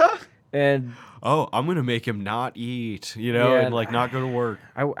 Yeah. And Oh, I'm gonna make him not eat, Yeah, and like not go to work.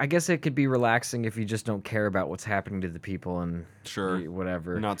 I guess it could be relaxing if you just don't care about what's happening to the people and Sure.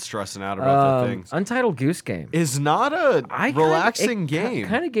 whatever. You're not stressing out about the things. Untitled Goose Game. Is not a relaxing game.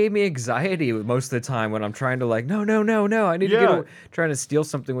 Kind of gave me anxiety most of the time when I'm trying to like, no, I need to Yeah. trying to steal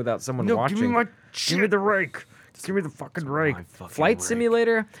something without someone No, watching. give me my Give me shit. the rake. Give me the fucking rake. my fucking Flight rake.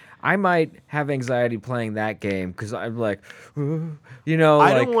 Simulator. I might have anxiety playing that game because I'm like, I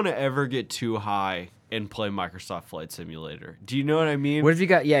like, don't want to ever get too high and play Microsoft Flight Simulator. Do you know what I mean? what if you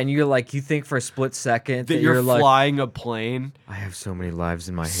got and you think for a split second that that you're like, flying a plane? I have so many lives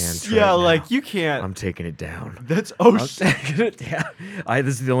in my hands. Yeah, right now. like you can't. I'm taking it down. That's I'm shit. taking it down.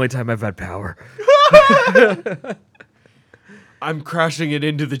 This is the only time I've had power. I'm crashing it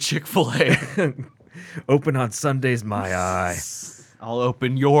into the Chick-fil-A. Open on Sundays, my eye. I'll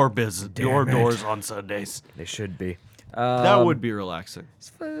open your business, your Damn it. doors on Sundays. They should be. That would be relaxing.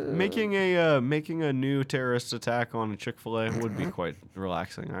 Making a new terrorist attack on a Chick-fil-A would be quite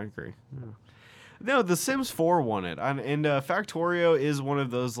relaxing. I agree. Yeah. No, The Sims 4 won it, and Factorio is one of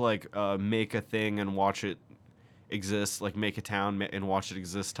those like make a thing and watch it exist, like make a town and watch it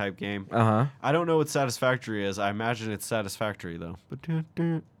exist type game. Uh-huh. I don't know what Satisfactory is. I imagine it's satisfactory though.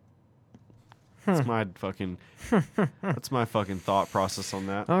 That's my fucking thought process on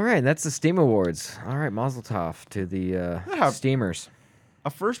that. All right, that's the Steam Awards. All right, Mazel Tov to the Steamers. A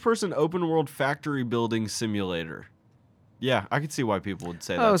first-person open-world factory building simulator. Yeah, I could see why people would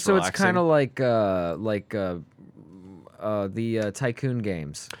say Oh, that's so relaxing. it's kind of like the Tycoon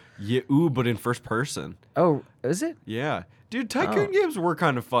games. Yeah, but in first person. Oh, is it? Yeah. Dude, Tycoon games were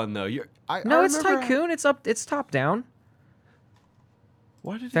kind of fun, though. No, I it's remember Tycoon. It's top down.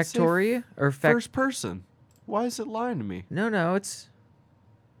 Why did it say Factoria or first person? Why is it lying to me? No, it's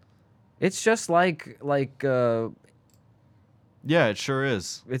just like Yeah, it sure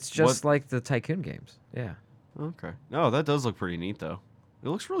is. it's just like the Tycoon games. Yeah. Okay. No, that does look pretty neat, though. It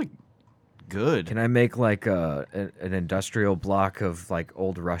looks really good. Can I make like an industrial block of like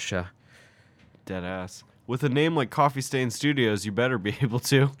old Russia? Dead ass. With a name like Coffee Stain Studios, you better be able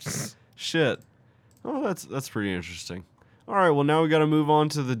to. Shit. Oh, that's pretty interesting. All right, well, now we got to move on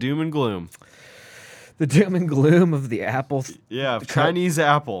to the doom and gloom. The doom and gloom of the Apple. Yeah, Chinese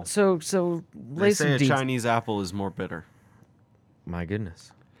apple. So They lay say some a details. Chinese apple is more bitter. My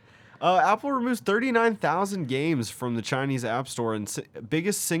goodness. Apple removes 39,000 games from the Chinese App Store and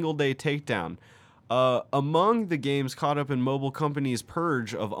biggest single-day takedown. Among the games caught up in mobile companies'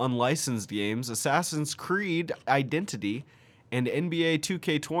 purge of unlicensed games, Assassin's Creed Identity and NBA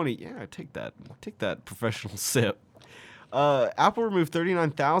 2K20. Yeah, take that professional sip. Apple removed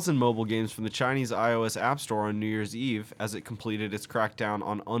 39,000 mobile games from the Chinese iOS App Store on New Year's Eve as it completed its crackdown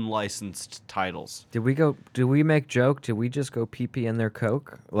on unlicensed titles. Did we make joke? Did we just go pee in their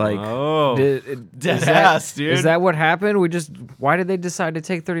Coke? Like, Oh, dead is ass, dude. Is that what happened? Why did they decide to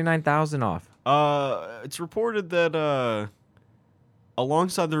take 39,000 off? It's reported that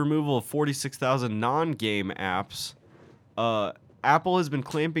alongside the removal of 46,000 non-game apps, Apple has been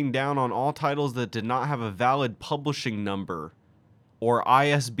clamping down on all titles that did not have a valid publishing number or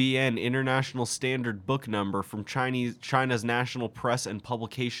ISBN International Standard Book Number from China's National Press and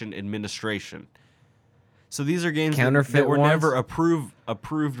Publication Administration. So these are games that Counterfeit were ones? never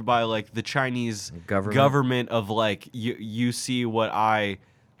approved by like the Chinese government of like you see what I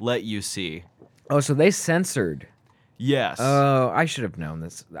let you see. Oh, so they censored. Yes. Oh, I should have known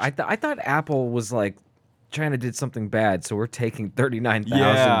this. I thought Apple was like China did something bad, so we're taking 39,000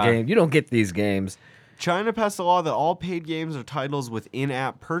 Yeah. games. You don't get these games. China passed a law that all paid games or titles with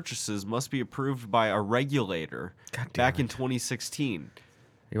in-app purchases must be approved by a regulator back in 2016.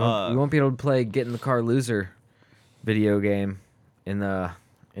 You won't be able to play Get in the Car Loser video game in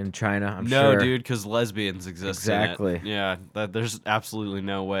China. I'm No, sure. dude, because lesbians exist. in it. Exactly. Yeah, there's absolutely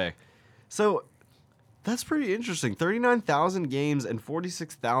no way. So that's pretty interesting. 39,000 games and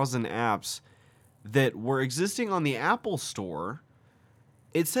 46,000 apps that were existing on the Apple Store.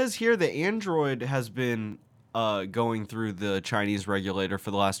 It says here that Android has been going through the Chinese regulator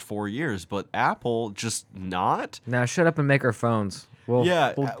for the last 4 years, but Apple just not. Now shut up and make our phones. Well,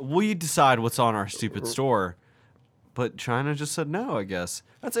 Yeah, we decide what's on our stupid store, but China just said no. I guess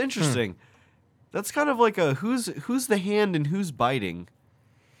that's interesting. That's kind of like a who's the hand and who's biting.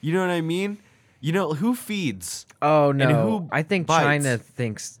 You know what I mean? You know who feeds? Oh no! who I think bites? China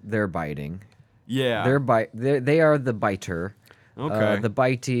thinks they're biting. Yeah. They are the biter. Okay. The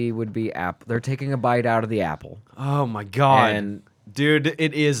bitey would be apple. They're taking a bite out of the apple. Oh my god. And- Dude,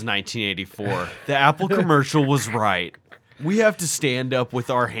 it is 1984. The Apple commercial was right. We have to stand up with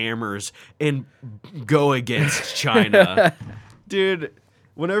our hammers and go against China. Dude,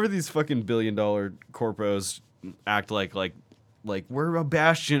 whenever these fucking billion-dollar corpos act like we're a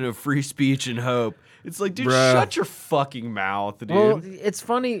bastion of free speech and hope, it's like, dude, Bruh. shut your fucking mouth, dude. Well, it's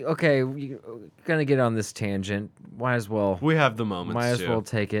funny. Okay, we're gonna get on this tangent. Might as well. we have the moments, Might as too. well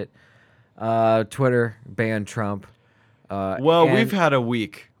take it. Twitter banned Trump. Well, and- we've had a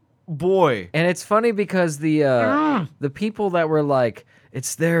week. Boy. And it's funny because the people that were like,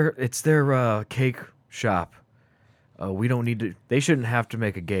 it's their cake shop. We don't need to. They shouldn't have to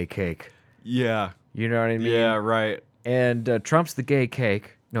make a gay cake. Yeah. You know what I mean? Yeah, right. And Trump's the gay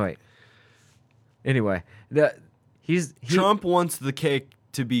cake. No wait. Anyway, Trump wants the cake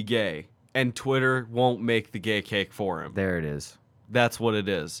to be gay, and Twitter won't make the gay cake for him. There it is. That's what it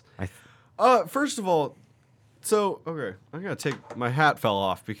is. First of all, so okay, I'm gonna take my hat fell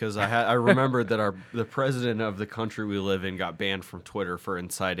off because I remembered that the president of the country we live in got banned from Twitter for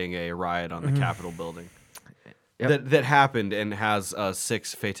inciting a riot on the Capitol building. Yep. That happened and has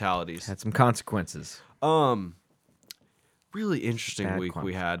 6 fatalities. Had some consequences. Really interesting Bad week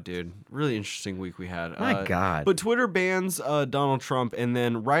we had, dude. Really interesting week we had. My God. But Twitter bans Donald Trump, and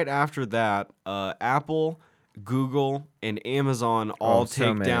then right after that, Apple, Google, and Amazon all so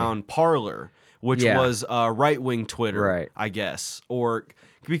take many. down Parler, which Yeah. was right-wing Twitter, Right. I guess. Or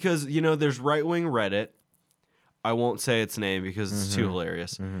because, there's right-wing Reddit. I won't say its name because it's too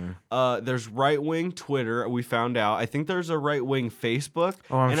hilarious. There's right-wing Twitter, we found out. I think there's a right-wing Facebook.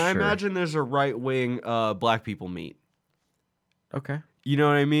 Oh, I'm and I sure. imagine there's a right-wing Black People Meet. Okay. You know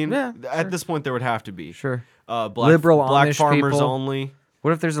what I mean? Yeah, At sure. this point, there would have to be. Sure. Black, Liberal black Amish farmers people. only.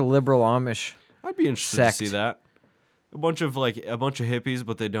 What if there's a liberal Amish? I'd be interested Sect. to see that. A bunch of hippies,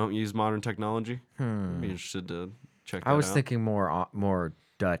 but they don't use modern technology. I'd be interested to check that out. I was thinking more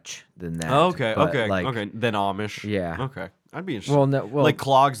Dutch than that. Oh, okay, but, okay, like, okay. Then Amish. Yeah. Okay. I'd be interested. Well, no, well, like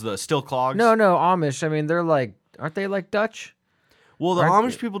clogs, still clogs. no, Amish. I mean, they're like, aren't they like Dutch? Well, the Aren't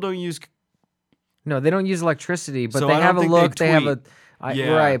Amish people don't use. No, they don't use electricity, but So they I don't have a think look. they They have a, tweet.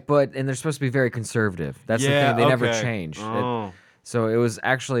 Yeah. right, but and they're supposed to be very conservative. That's the Yeah, thing. They never okay. changed. Oh. So it was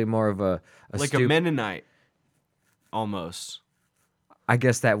actually more of a Like a Mennonite, almost. I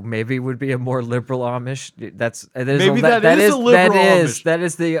guess that maybe would be a more liberal Amish. Maybe that is a liberal Amish. That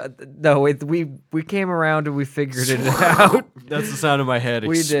is the no. We came around and we figured it out. That's the sound of my head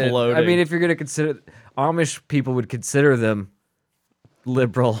We did. exploding. I mean, if you're gonna consider Amish people would consider them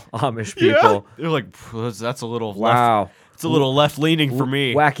liberal Amish people. They're like, that's a little Wow. left. It's a little left leaning for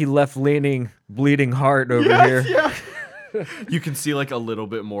me. Wacky left leaning bleeding heart over here. Yeah. You can see like a little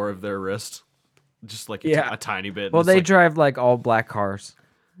bit more of their wrist, just like Yeah. a tiny bit. Well, It's they like, drive like all black cars.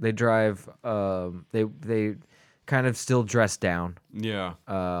 They drive. They kind of still dress down. yeah.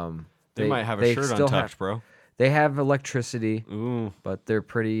 They might have a they shirt still untucked, have, bro. They have electricity, Ooh, but they're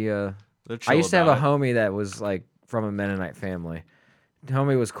pretty. they're I chill used to have a about it. homie that was like from a Mennonite family.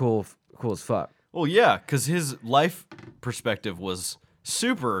 Homie was cool as fuck. Well, yeah, because his life perspective was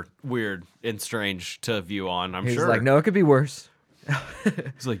super weird and strange to view on. I'm He's sure. like, no, it could be worse.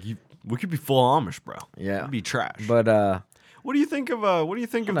 He's like, we could be full Amish, bro. Yeah. It'd be trash. But what do you think of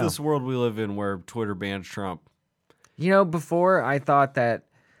know. this world we live in where Twitter bans Trump? before I thought that.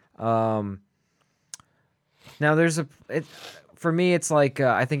 Now there's for me, it's like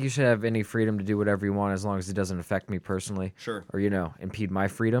I think you should have any freedom to do whatever you want as long as it doesn't affect me personally. Sure. Or impede my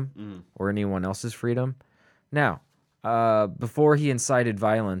freedom or anyone else's freedom. Now, before he incited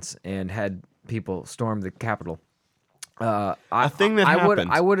violence and had people storm the Capitol, A thing that I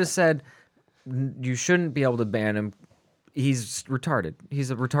happened. I would have said you shouldn't be able to ban him. He's retarded. He's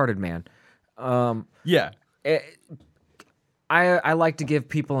a retarded man. Yeah, I like to give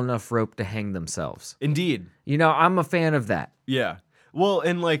people enough rope to hang themselves. indeed. I'm a fan of that. Yeah. Well,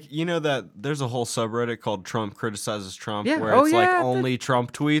 and like that there's a whole subreddit called Trump Criticizes Trump Yeah. where Oh, it's like yeah. only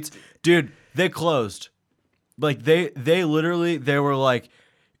Trump tweets. Dude, they closed. Like they literally they were like,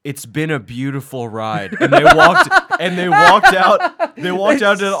 it's been a beautiful ride. And they walked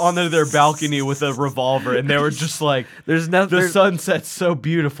out onto their balcony with a revolver and they were just like, There's no the sunset's so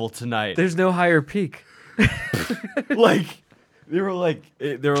beautiful tonight. there's no higher peak. Like they were like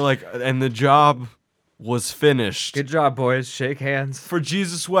and the job was finished. Good job, boys. Shake hands. For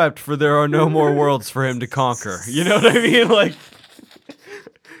Jesus wept, for there are no more worlds for him to conquer. You know what I mean? Like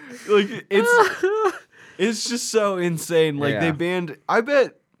it's just so insane. Like they Yeah. banned. I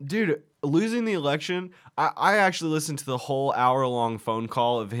bet, dude, losing the election. I actually listened to the whole hour-long phone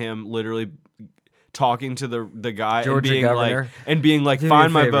call of him literally talking to the guy Georgia governor. and being like, Do me a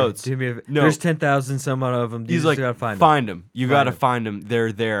find my favor. votes. Do me a No. There's 10,000 some odd of them. He's like, gotta find find him. You got to 'em. find him.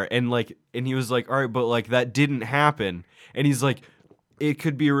 They're there. And he was like, all right, but like that didn't happen. And he's like, it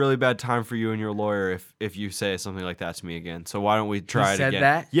could be a really bad time for you and your lawyer if you say something like that to me again. So why don't we try it said again?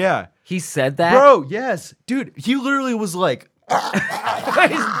 that? Yeah. He said that? Bro, yes. Dude, he literally was like,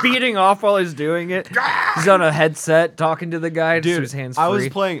 He's beating off while he's doing it. He's on a headset talking to the guy. Just dude, his hands I was free.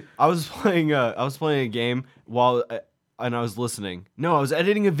 playing a game while and I was listening. No, I was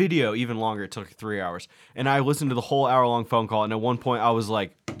editing a video even longer. It took 3 hours. And I listened to the whole hour-long phone call and at one point I was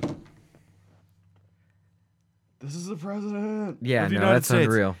like, this is the president. Yeah, of the no, United that's States.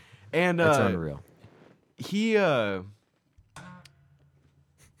 unreal. And That's unreal. he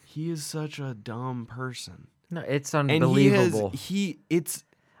is such a dumb person. No, it's And unbelievable.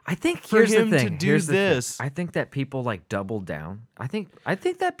 I think for here's him the to thing. do Here's the thing. this- I think that people like double down. I think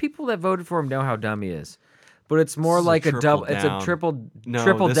that people that voted for him know how dumb he is. But it's more This is a like a triple double. It's a down. triple No,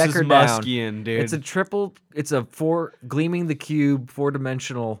 triple this decker is down. Muskian, dude. It's a triple. It's a gleaming the cube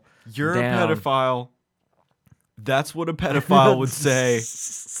 4-dimensional. You're down. a pedophile. That's what a pedophile would say.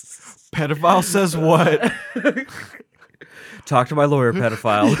 Pedophile says what? Talk to my lawyer,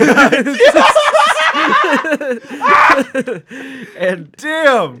 pedophile. And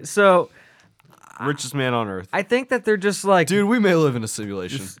Damn. so Richest man on earth. I think that they're just like, Dude, we may live in a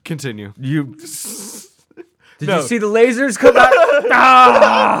simulation. Continue. you. Did No. you see the lasers come out?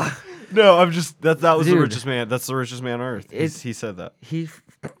 Ah! No, I'm just that was the Dude. richest man. That's the richest man on earth. He said that.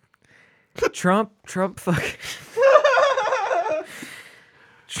 Trump fucking.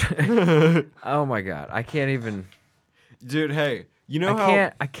 Oh my god, I can't even. Dude, hey, you know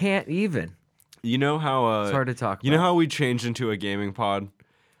how I can't even. You know how It's hard to talk You know about. how we changed into a gaming pod?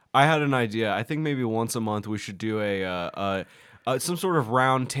 I had an idea. I think maybe once a month we should do some sort of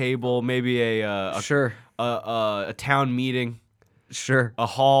round table, maybe Sure. a town meeting, Sure. a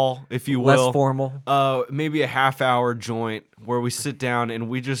hall, if you Less will. formal. Maybe a half-hour joint where we sit down and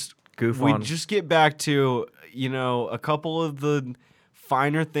we just Goof on. just get back to, a couple of the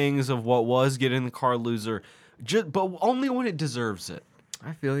finer things of what was Get in the Car Loser, but only when it deserves it.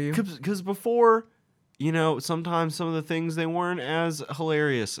 I feel you. Because before, sometimes some of the things, they weren't as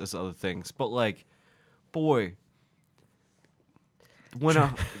hilarious as other things. But, like, boy, when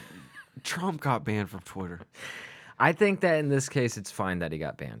Trump got banned from Twitter. I think that in this case, it's fine that he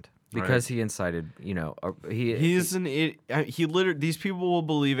got banned because he incited. He's an idiot. He literally, these people will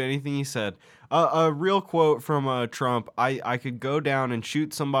believe anything he said. A real quote from Trump: I could go down and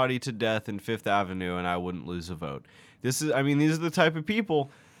shoot somebody to death in Fifth Avenue and I wouldn't lose a vote. These are the type of people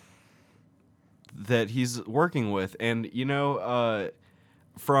that he's working with, and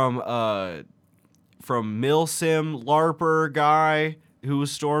from Milsim LARPer guy who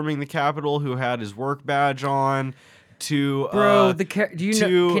was storming the Capitol, who had his work badge on, to Bro, do you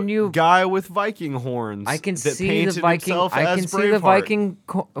know? Can you? guy with Viking horns. I can that see the painted Viking. himself I as can see the Braveheart. Viking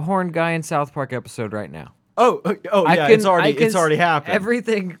horn guy in South Park episode right now. Oh, yeah, it's already happened.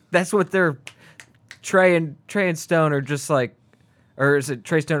 Everything. That's what they're. Trey and Stone are just like, or is it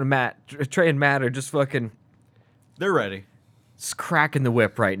Trey Stone and Matt? Trey and Matt are just fucking They're ready. cracking the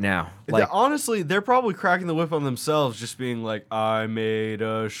whip right now. Like, Honestly, they're probably cracking the whip on themselves, just being like, I made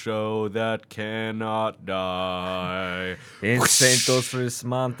a show that cannot die. Incentos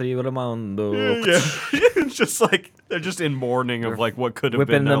Frismantri Ramondo. Yeah. It's just like, they're just in mourning of like what could have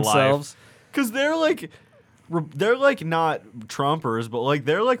Whipping been their themselves. life. Because they're like not Trumpers, but like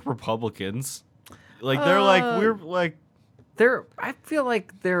they're like Republicans. Like they're like, we're like, I feel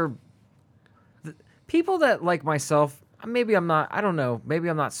like they're people that like myself. Maybe I'm not. I don't know. Maybe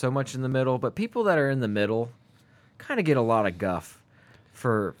I'm not so much in the middle. But people that are in the middle kind of get a lot of guff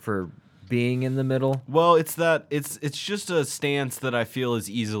for being in the middle. well, it's just a stance that I feel is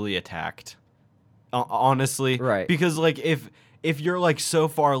easily attacked. Honestly, Right. Because like if you're like so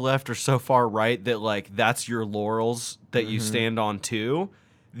far left or so far right that like that's your laurels that you stand on too,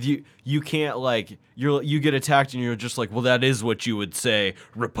 you can't like you get attacked and you're just like, well, that is what you would say,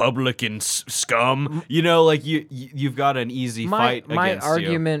 Republican scum. Like you've got an easy fight My against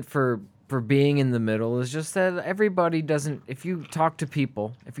argument for being in the middle is just that everybody doesn't. If you talk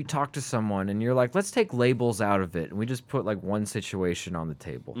to someone and you're like, let's take labels out of it, and we just put like one situation on the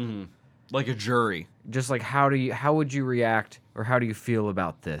table. you. Like a jury, Just like how would you react or how do you feel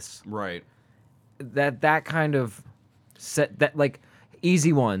about this? right? That kind of set that like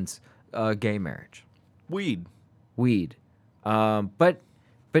easy ones, gay marriage, Weed, but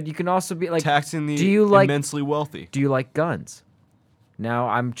you can also be like, taxing the do you like immensely wealthy. do you like guns? Now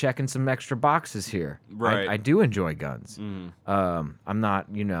I'm checking some extra boxes here. Right. I do enjoy guns. I'm not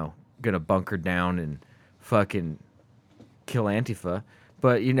gonna bunker down and fucking kill Antifa,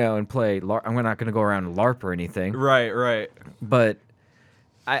 but and play. I'm not gonna go around and LARP or anything. Right. But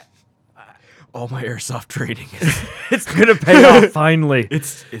All my airsoft training it's gonna pay off finally.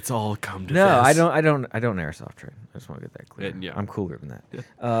 it's all come to No, this. I don't airsoft trade. I just want to get that clear. Yeah. I'm cooler than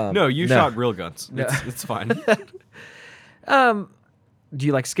that. No, you no. shot real guns. It's fine. Do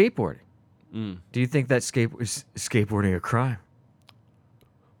you like skateboarding? Do you think that is skateboarding a crime?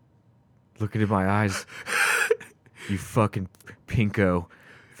 Look into my eyes, you fucking pinko.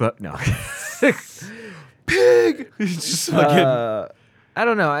 No. Pig. It's just fucking. I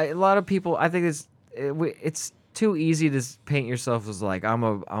don't know. A lot of people. I think it's too easy to paint yourself as like I'm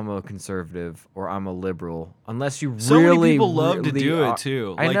a conservative or I'm a liberal, unless you So really. many people love to really do are- it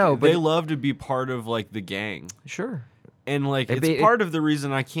too. I Like, know, but they love to be part of like the gang, sure. and like It'd it's be- part of the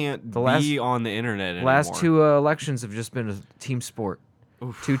reason I can't last- be on the internet anymore. Last two elections have just been a team sport.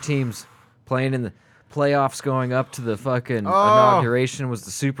 Two teams playing in the playoffs, going up to the fucking inauguration was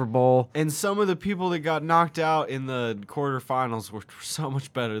the Super Bowl. And some of the people that got knocked out in the quarterfinals were so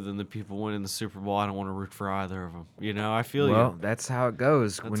much better than the people winning the Super Bowl. I don't want to root for either of them. I feel Well, you. that's how it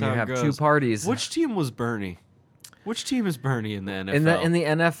goes when you how it have two goes. parties. Which team was Bernie? Which team is Bernie in the NFL? in the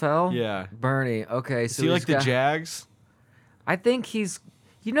NFL? Yeah. Bernie. Okay, so Is he like he's the got- Jags? I think he's.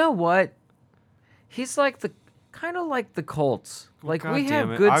 You know what? He's like the kind of like the Colts. Like God we damn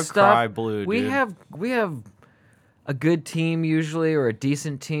have it. good I'd stuff. cry blue, we dude. have a good team usually or a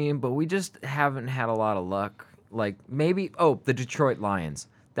decent team, but we just haven't had a lot of luck. Like maybe the Detroit Lions.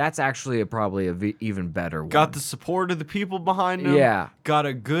 That's actually probably even better one. Got the support of the people behind him. Yeah. Got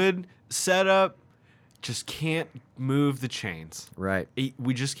a good setup. just can't move the chains. Right.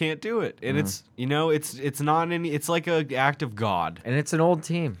 We just can't do it, and it's not any. It's like an act of God. And it's an old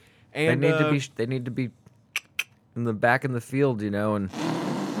team. And They need to be in the back in the field, and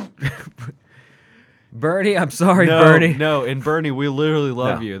Bernie, I'm sorry, Bernie. No, and Bernie, we literally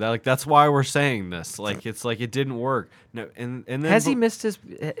love No. you. That's why we're saying this. Like it's like it didn't work. No, and then Has he missed his?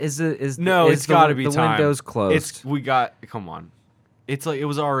 Is No, is it's got to be the time. windows closed? Come on. It's like it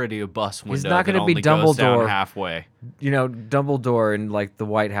was already a bus window. He's not going gonna to be goes down Dumbledore. halfway. Dumbledore in like the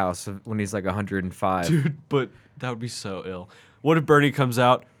White House when he's like 105. Dude, but that would be so ill. What if Bernie comes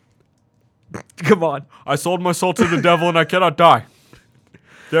out? Come on. I sold my soul to the devil and I cannot die.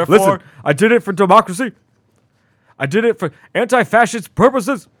 Therefore, Listen, I did it for democracy. I did it for anti-fascist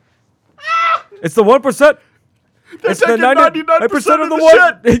purposes. It's the 1%. It's the taking 99% of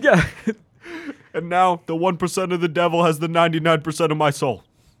the shit. one. Yeah. and now the 1% of the devil has the 99% of my soul.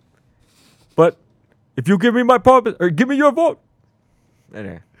 But if you give me my purpose or give me your vote.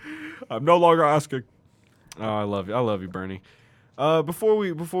 Anyway. I'm no longer asking. Oh, I love you, Bernie. Before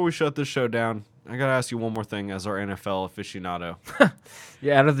we shut this show down, I gotta ask you one more thing as our NFL aficionado.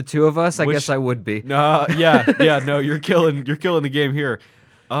 Yeah, out of the two of us, I Which- guess I would be. No, yeah, no, you're killing the game here.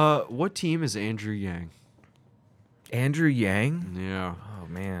 What team is Andrew Yang? Andrew Yang? Yeah. Oh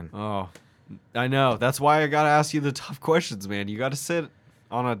man. Oh, I know. That's why I gotta ask you the tough questions, man. You gotta sit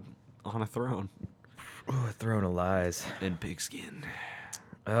on a throne Oh, a throne of lies. in pigskin.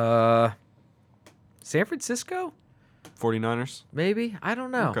 San Francisco? 49ers. Maybe? I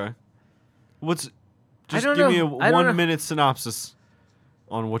don't know. Okay. Just don't give me know. a I don't know. 1-minute synopsis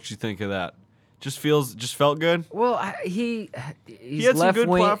on what you think of that. Just felt good. Well, he's had some left good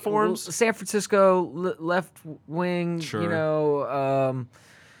wing, platforms. San Francisco left wing. Sure.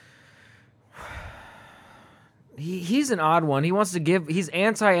 He's an odd one. He's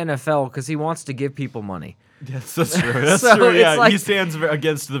anti NFL because he wants to give people money. Yes, that's true. That's So true. it's Yeah, like- he stands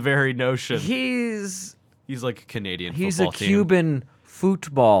against the very notion. He's He's like a Canadian a football team. Cuban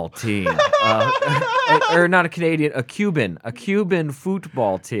football team, or not a Canadian, a Cuban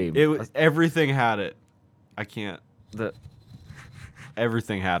football team. Everything had it. I can't. The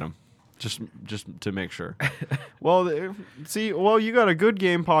Everything had him. Just to make sure. Well, you got a good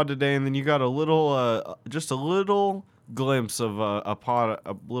game pod today, and then you got a little, just a little glimpse of a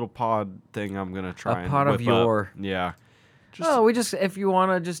little pod thing. I'm gonna try. A pod of whip up. your- Yeah. if you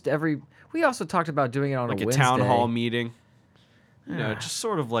want to we also talked about doing it on Like a a Wednesday. town hall meeting. Just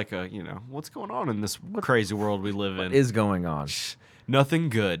sort of like what's going on in this crazy world we live in. Is going on. Nothing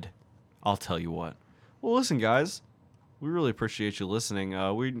good. I'll tell you what. Well, listen, guys. We really appreciate you listening.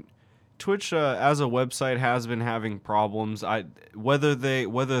 Twitch as a website has been having problems. Whether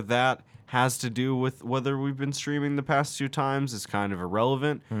that has to do with whether we've been streaming the past 2 times is kind of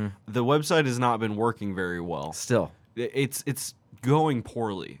irrelevant. The website has not been working very well. Still. It's going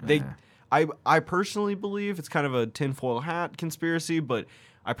poorly. I personally believe it's kind of a tinfoil hat conspiracy, but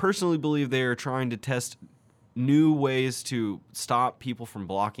I personally believe they are trying to test new ways to stop people from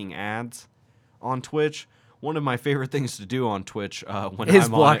blocking ads on Twitch. One of my favorite things to do on Twitch when Is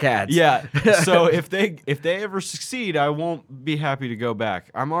I'm block on it. ads. Yeah. So if they ever succeed, I won't be happy to go back.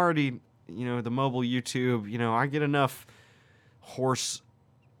 I'm already, the mobile YouTube, I get enough horse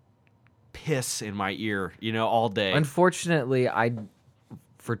piss in my ear, all day. Unfortunately,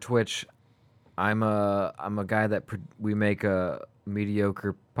 for Twitch, I'm a guy that we make a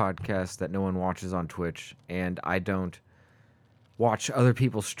mediocre podcast that no one watches on Twitch, and I don't watch other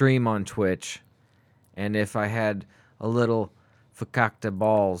people stream on Twitch. And if I had a little fakakta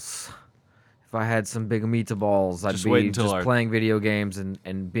balls, if I had some big meatballs, I'd Just wait be until just our- playing video games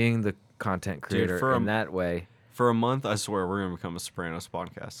and being the content creator for in a- that way. For a month, I swear we're gonna become a Sopranos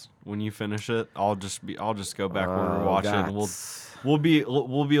podcast. When you finish it, I'll just go back where we watch it, and we'll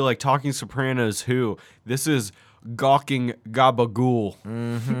be like talking Sopranos. Who? This is gawking gabagool.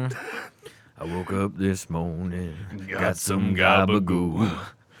 I woke up this morning, Got some gabagool.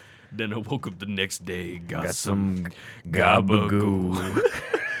 Then I woke up the next day, got some gabagool.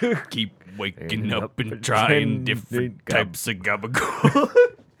 Keep waking up and trying different types of gabagool.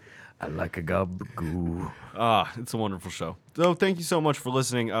 I like a gabagoo. It's a wonderful show. So thank you so much for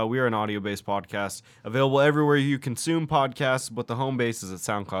listening. We are an audio-based podcast available everywhere you consume podcasts, but the home base is at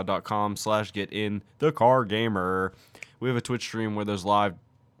soundcloud.com/getinthecargamer. We have a Twitch stream where there's live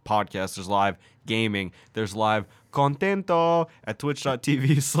podcasts, there's live gaming, there's live contento at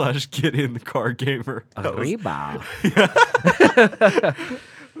twitch.tv/getinthecargamer. Arriba.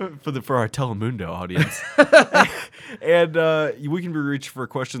 for our Telemundo audience. And we can be reached for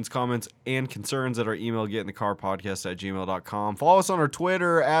questions, comments, and concerns at our email, getinthecarpodcast@gmail.com. Follow us on our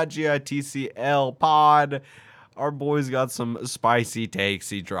Twitter @GITCLpod. Our boy's got some spicy takes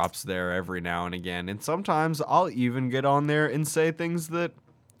he drops there every now and again. And sometimes I'll even get on there and say things that,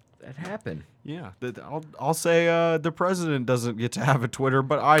 happened. yeah, that I'll say the president doesn't get to have a Twitter,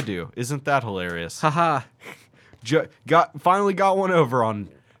 but I do. Isn't that hilarious? Haha. Finally got one over on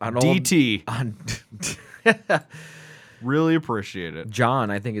DT. On Really appreciate it. John,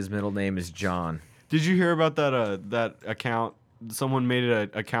 I think his middle name is John. Did you hear about that account? Someone made an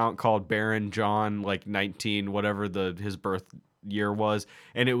account called Baron John, like 19, whatever his birth year was,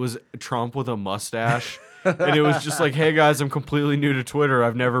 and it was Trump with a mustache. And it was just like, hey guys, I'm completely new to Twitter.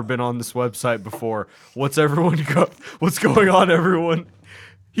 I've never been on this website before. What's going on, everyone?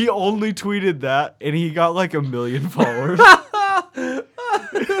 He only tweeted that, and he got like 1 million followers.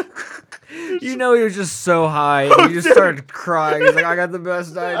 You know, he was just so high. And he just started crying. He's like, I got the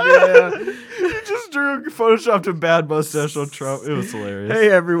best idea. He just photoshopped a bad mustache on Trump. It was hilarious.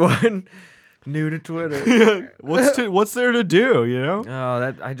 Hey, everyone. New to Twitter. What's there to do, you know?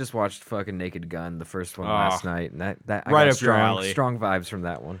 Oh, I just watched fucking Naked Gun, the first one last night, and that I Right got up your alley. strong vibes from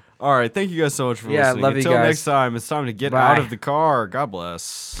that one. All right, thank you guys so much for Yeah, listening. love you Until guys. next time, it's time to get Bye. out of the car. God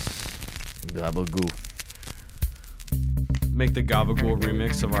bless. Gabagoo. Make the Gabagool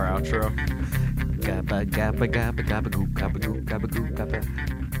remix of our outro. Gabba gabba gabba gabagoo gabagoo gabagoo gabba.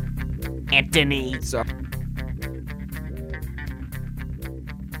 Anthony. So.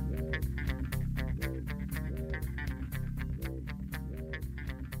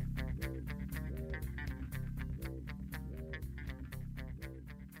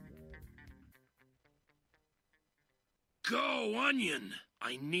 Go, Onion!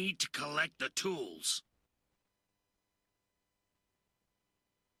 I need to collect the tools.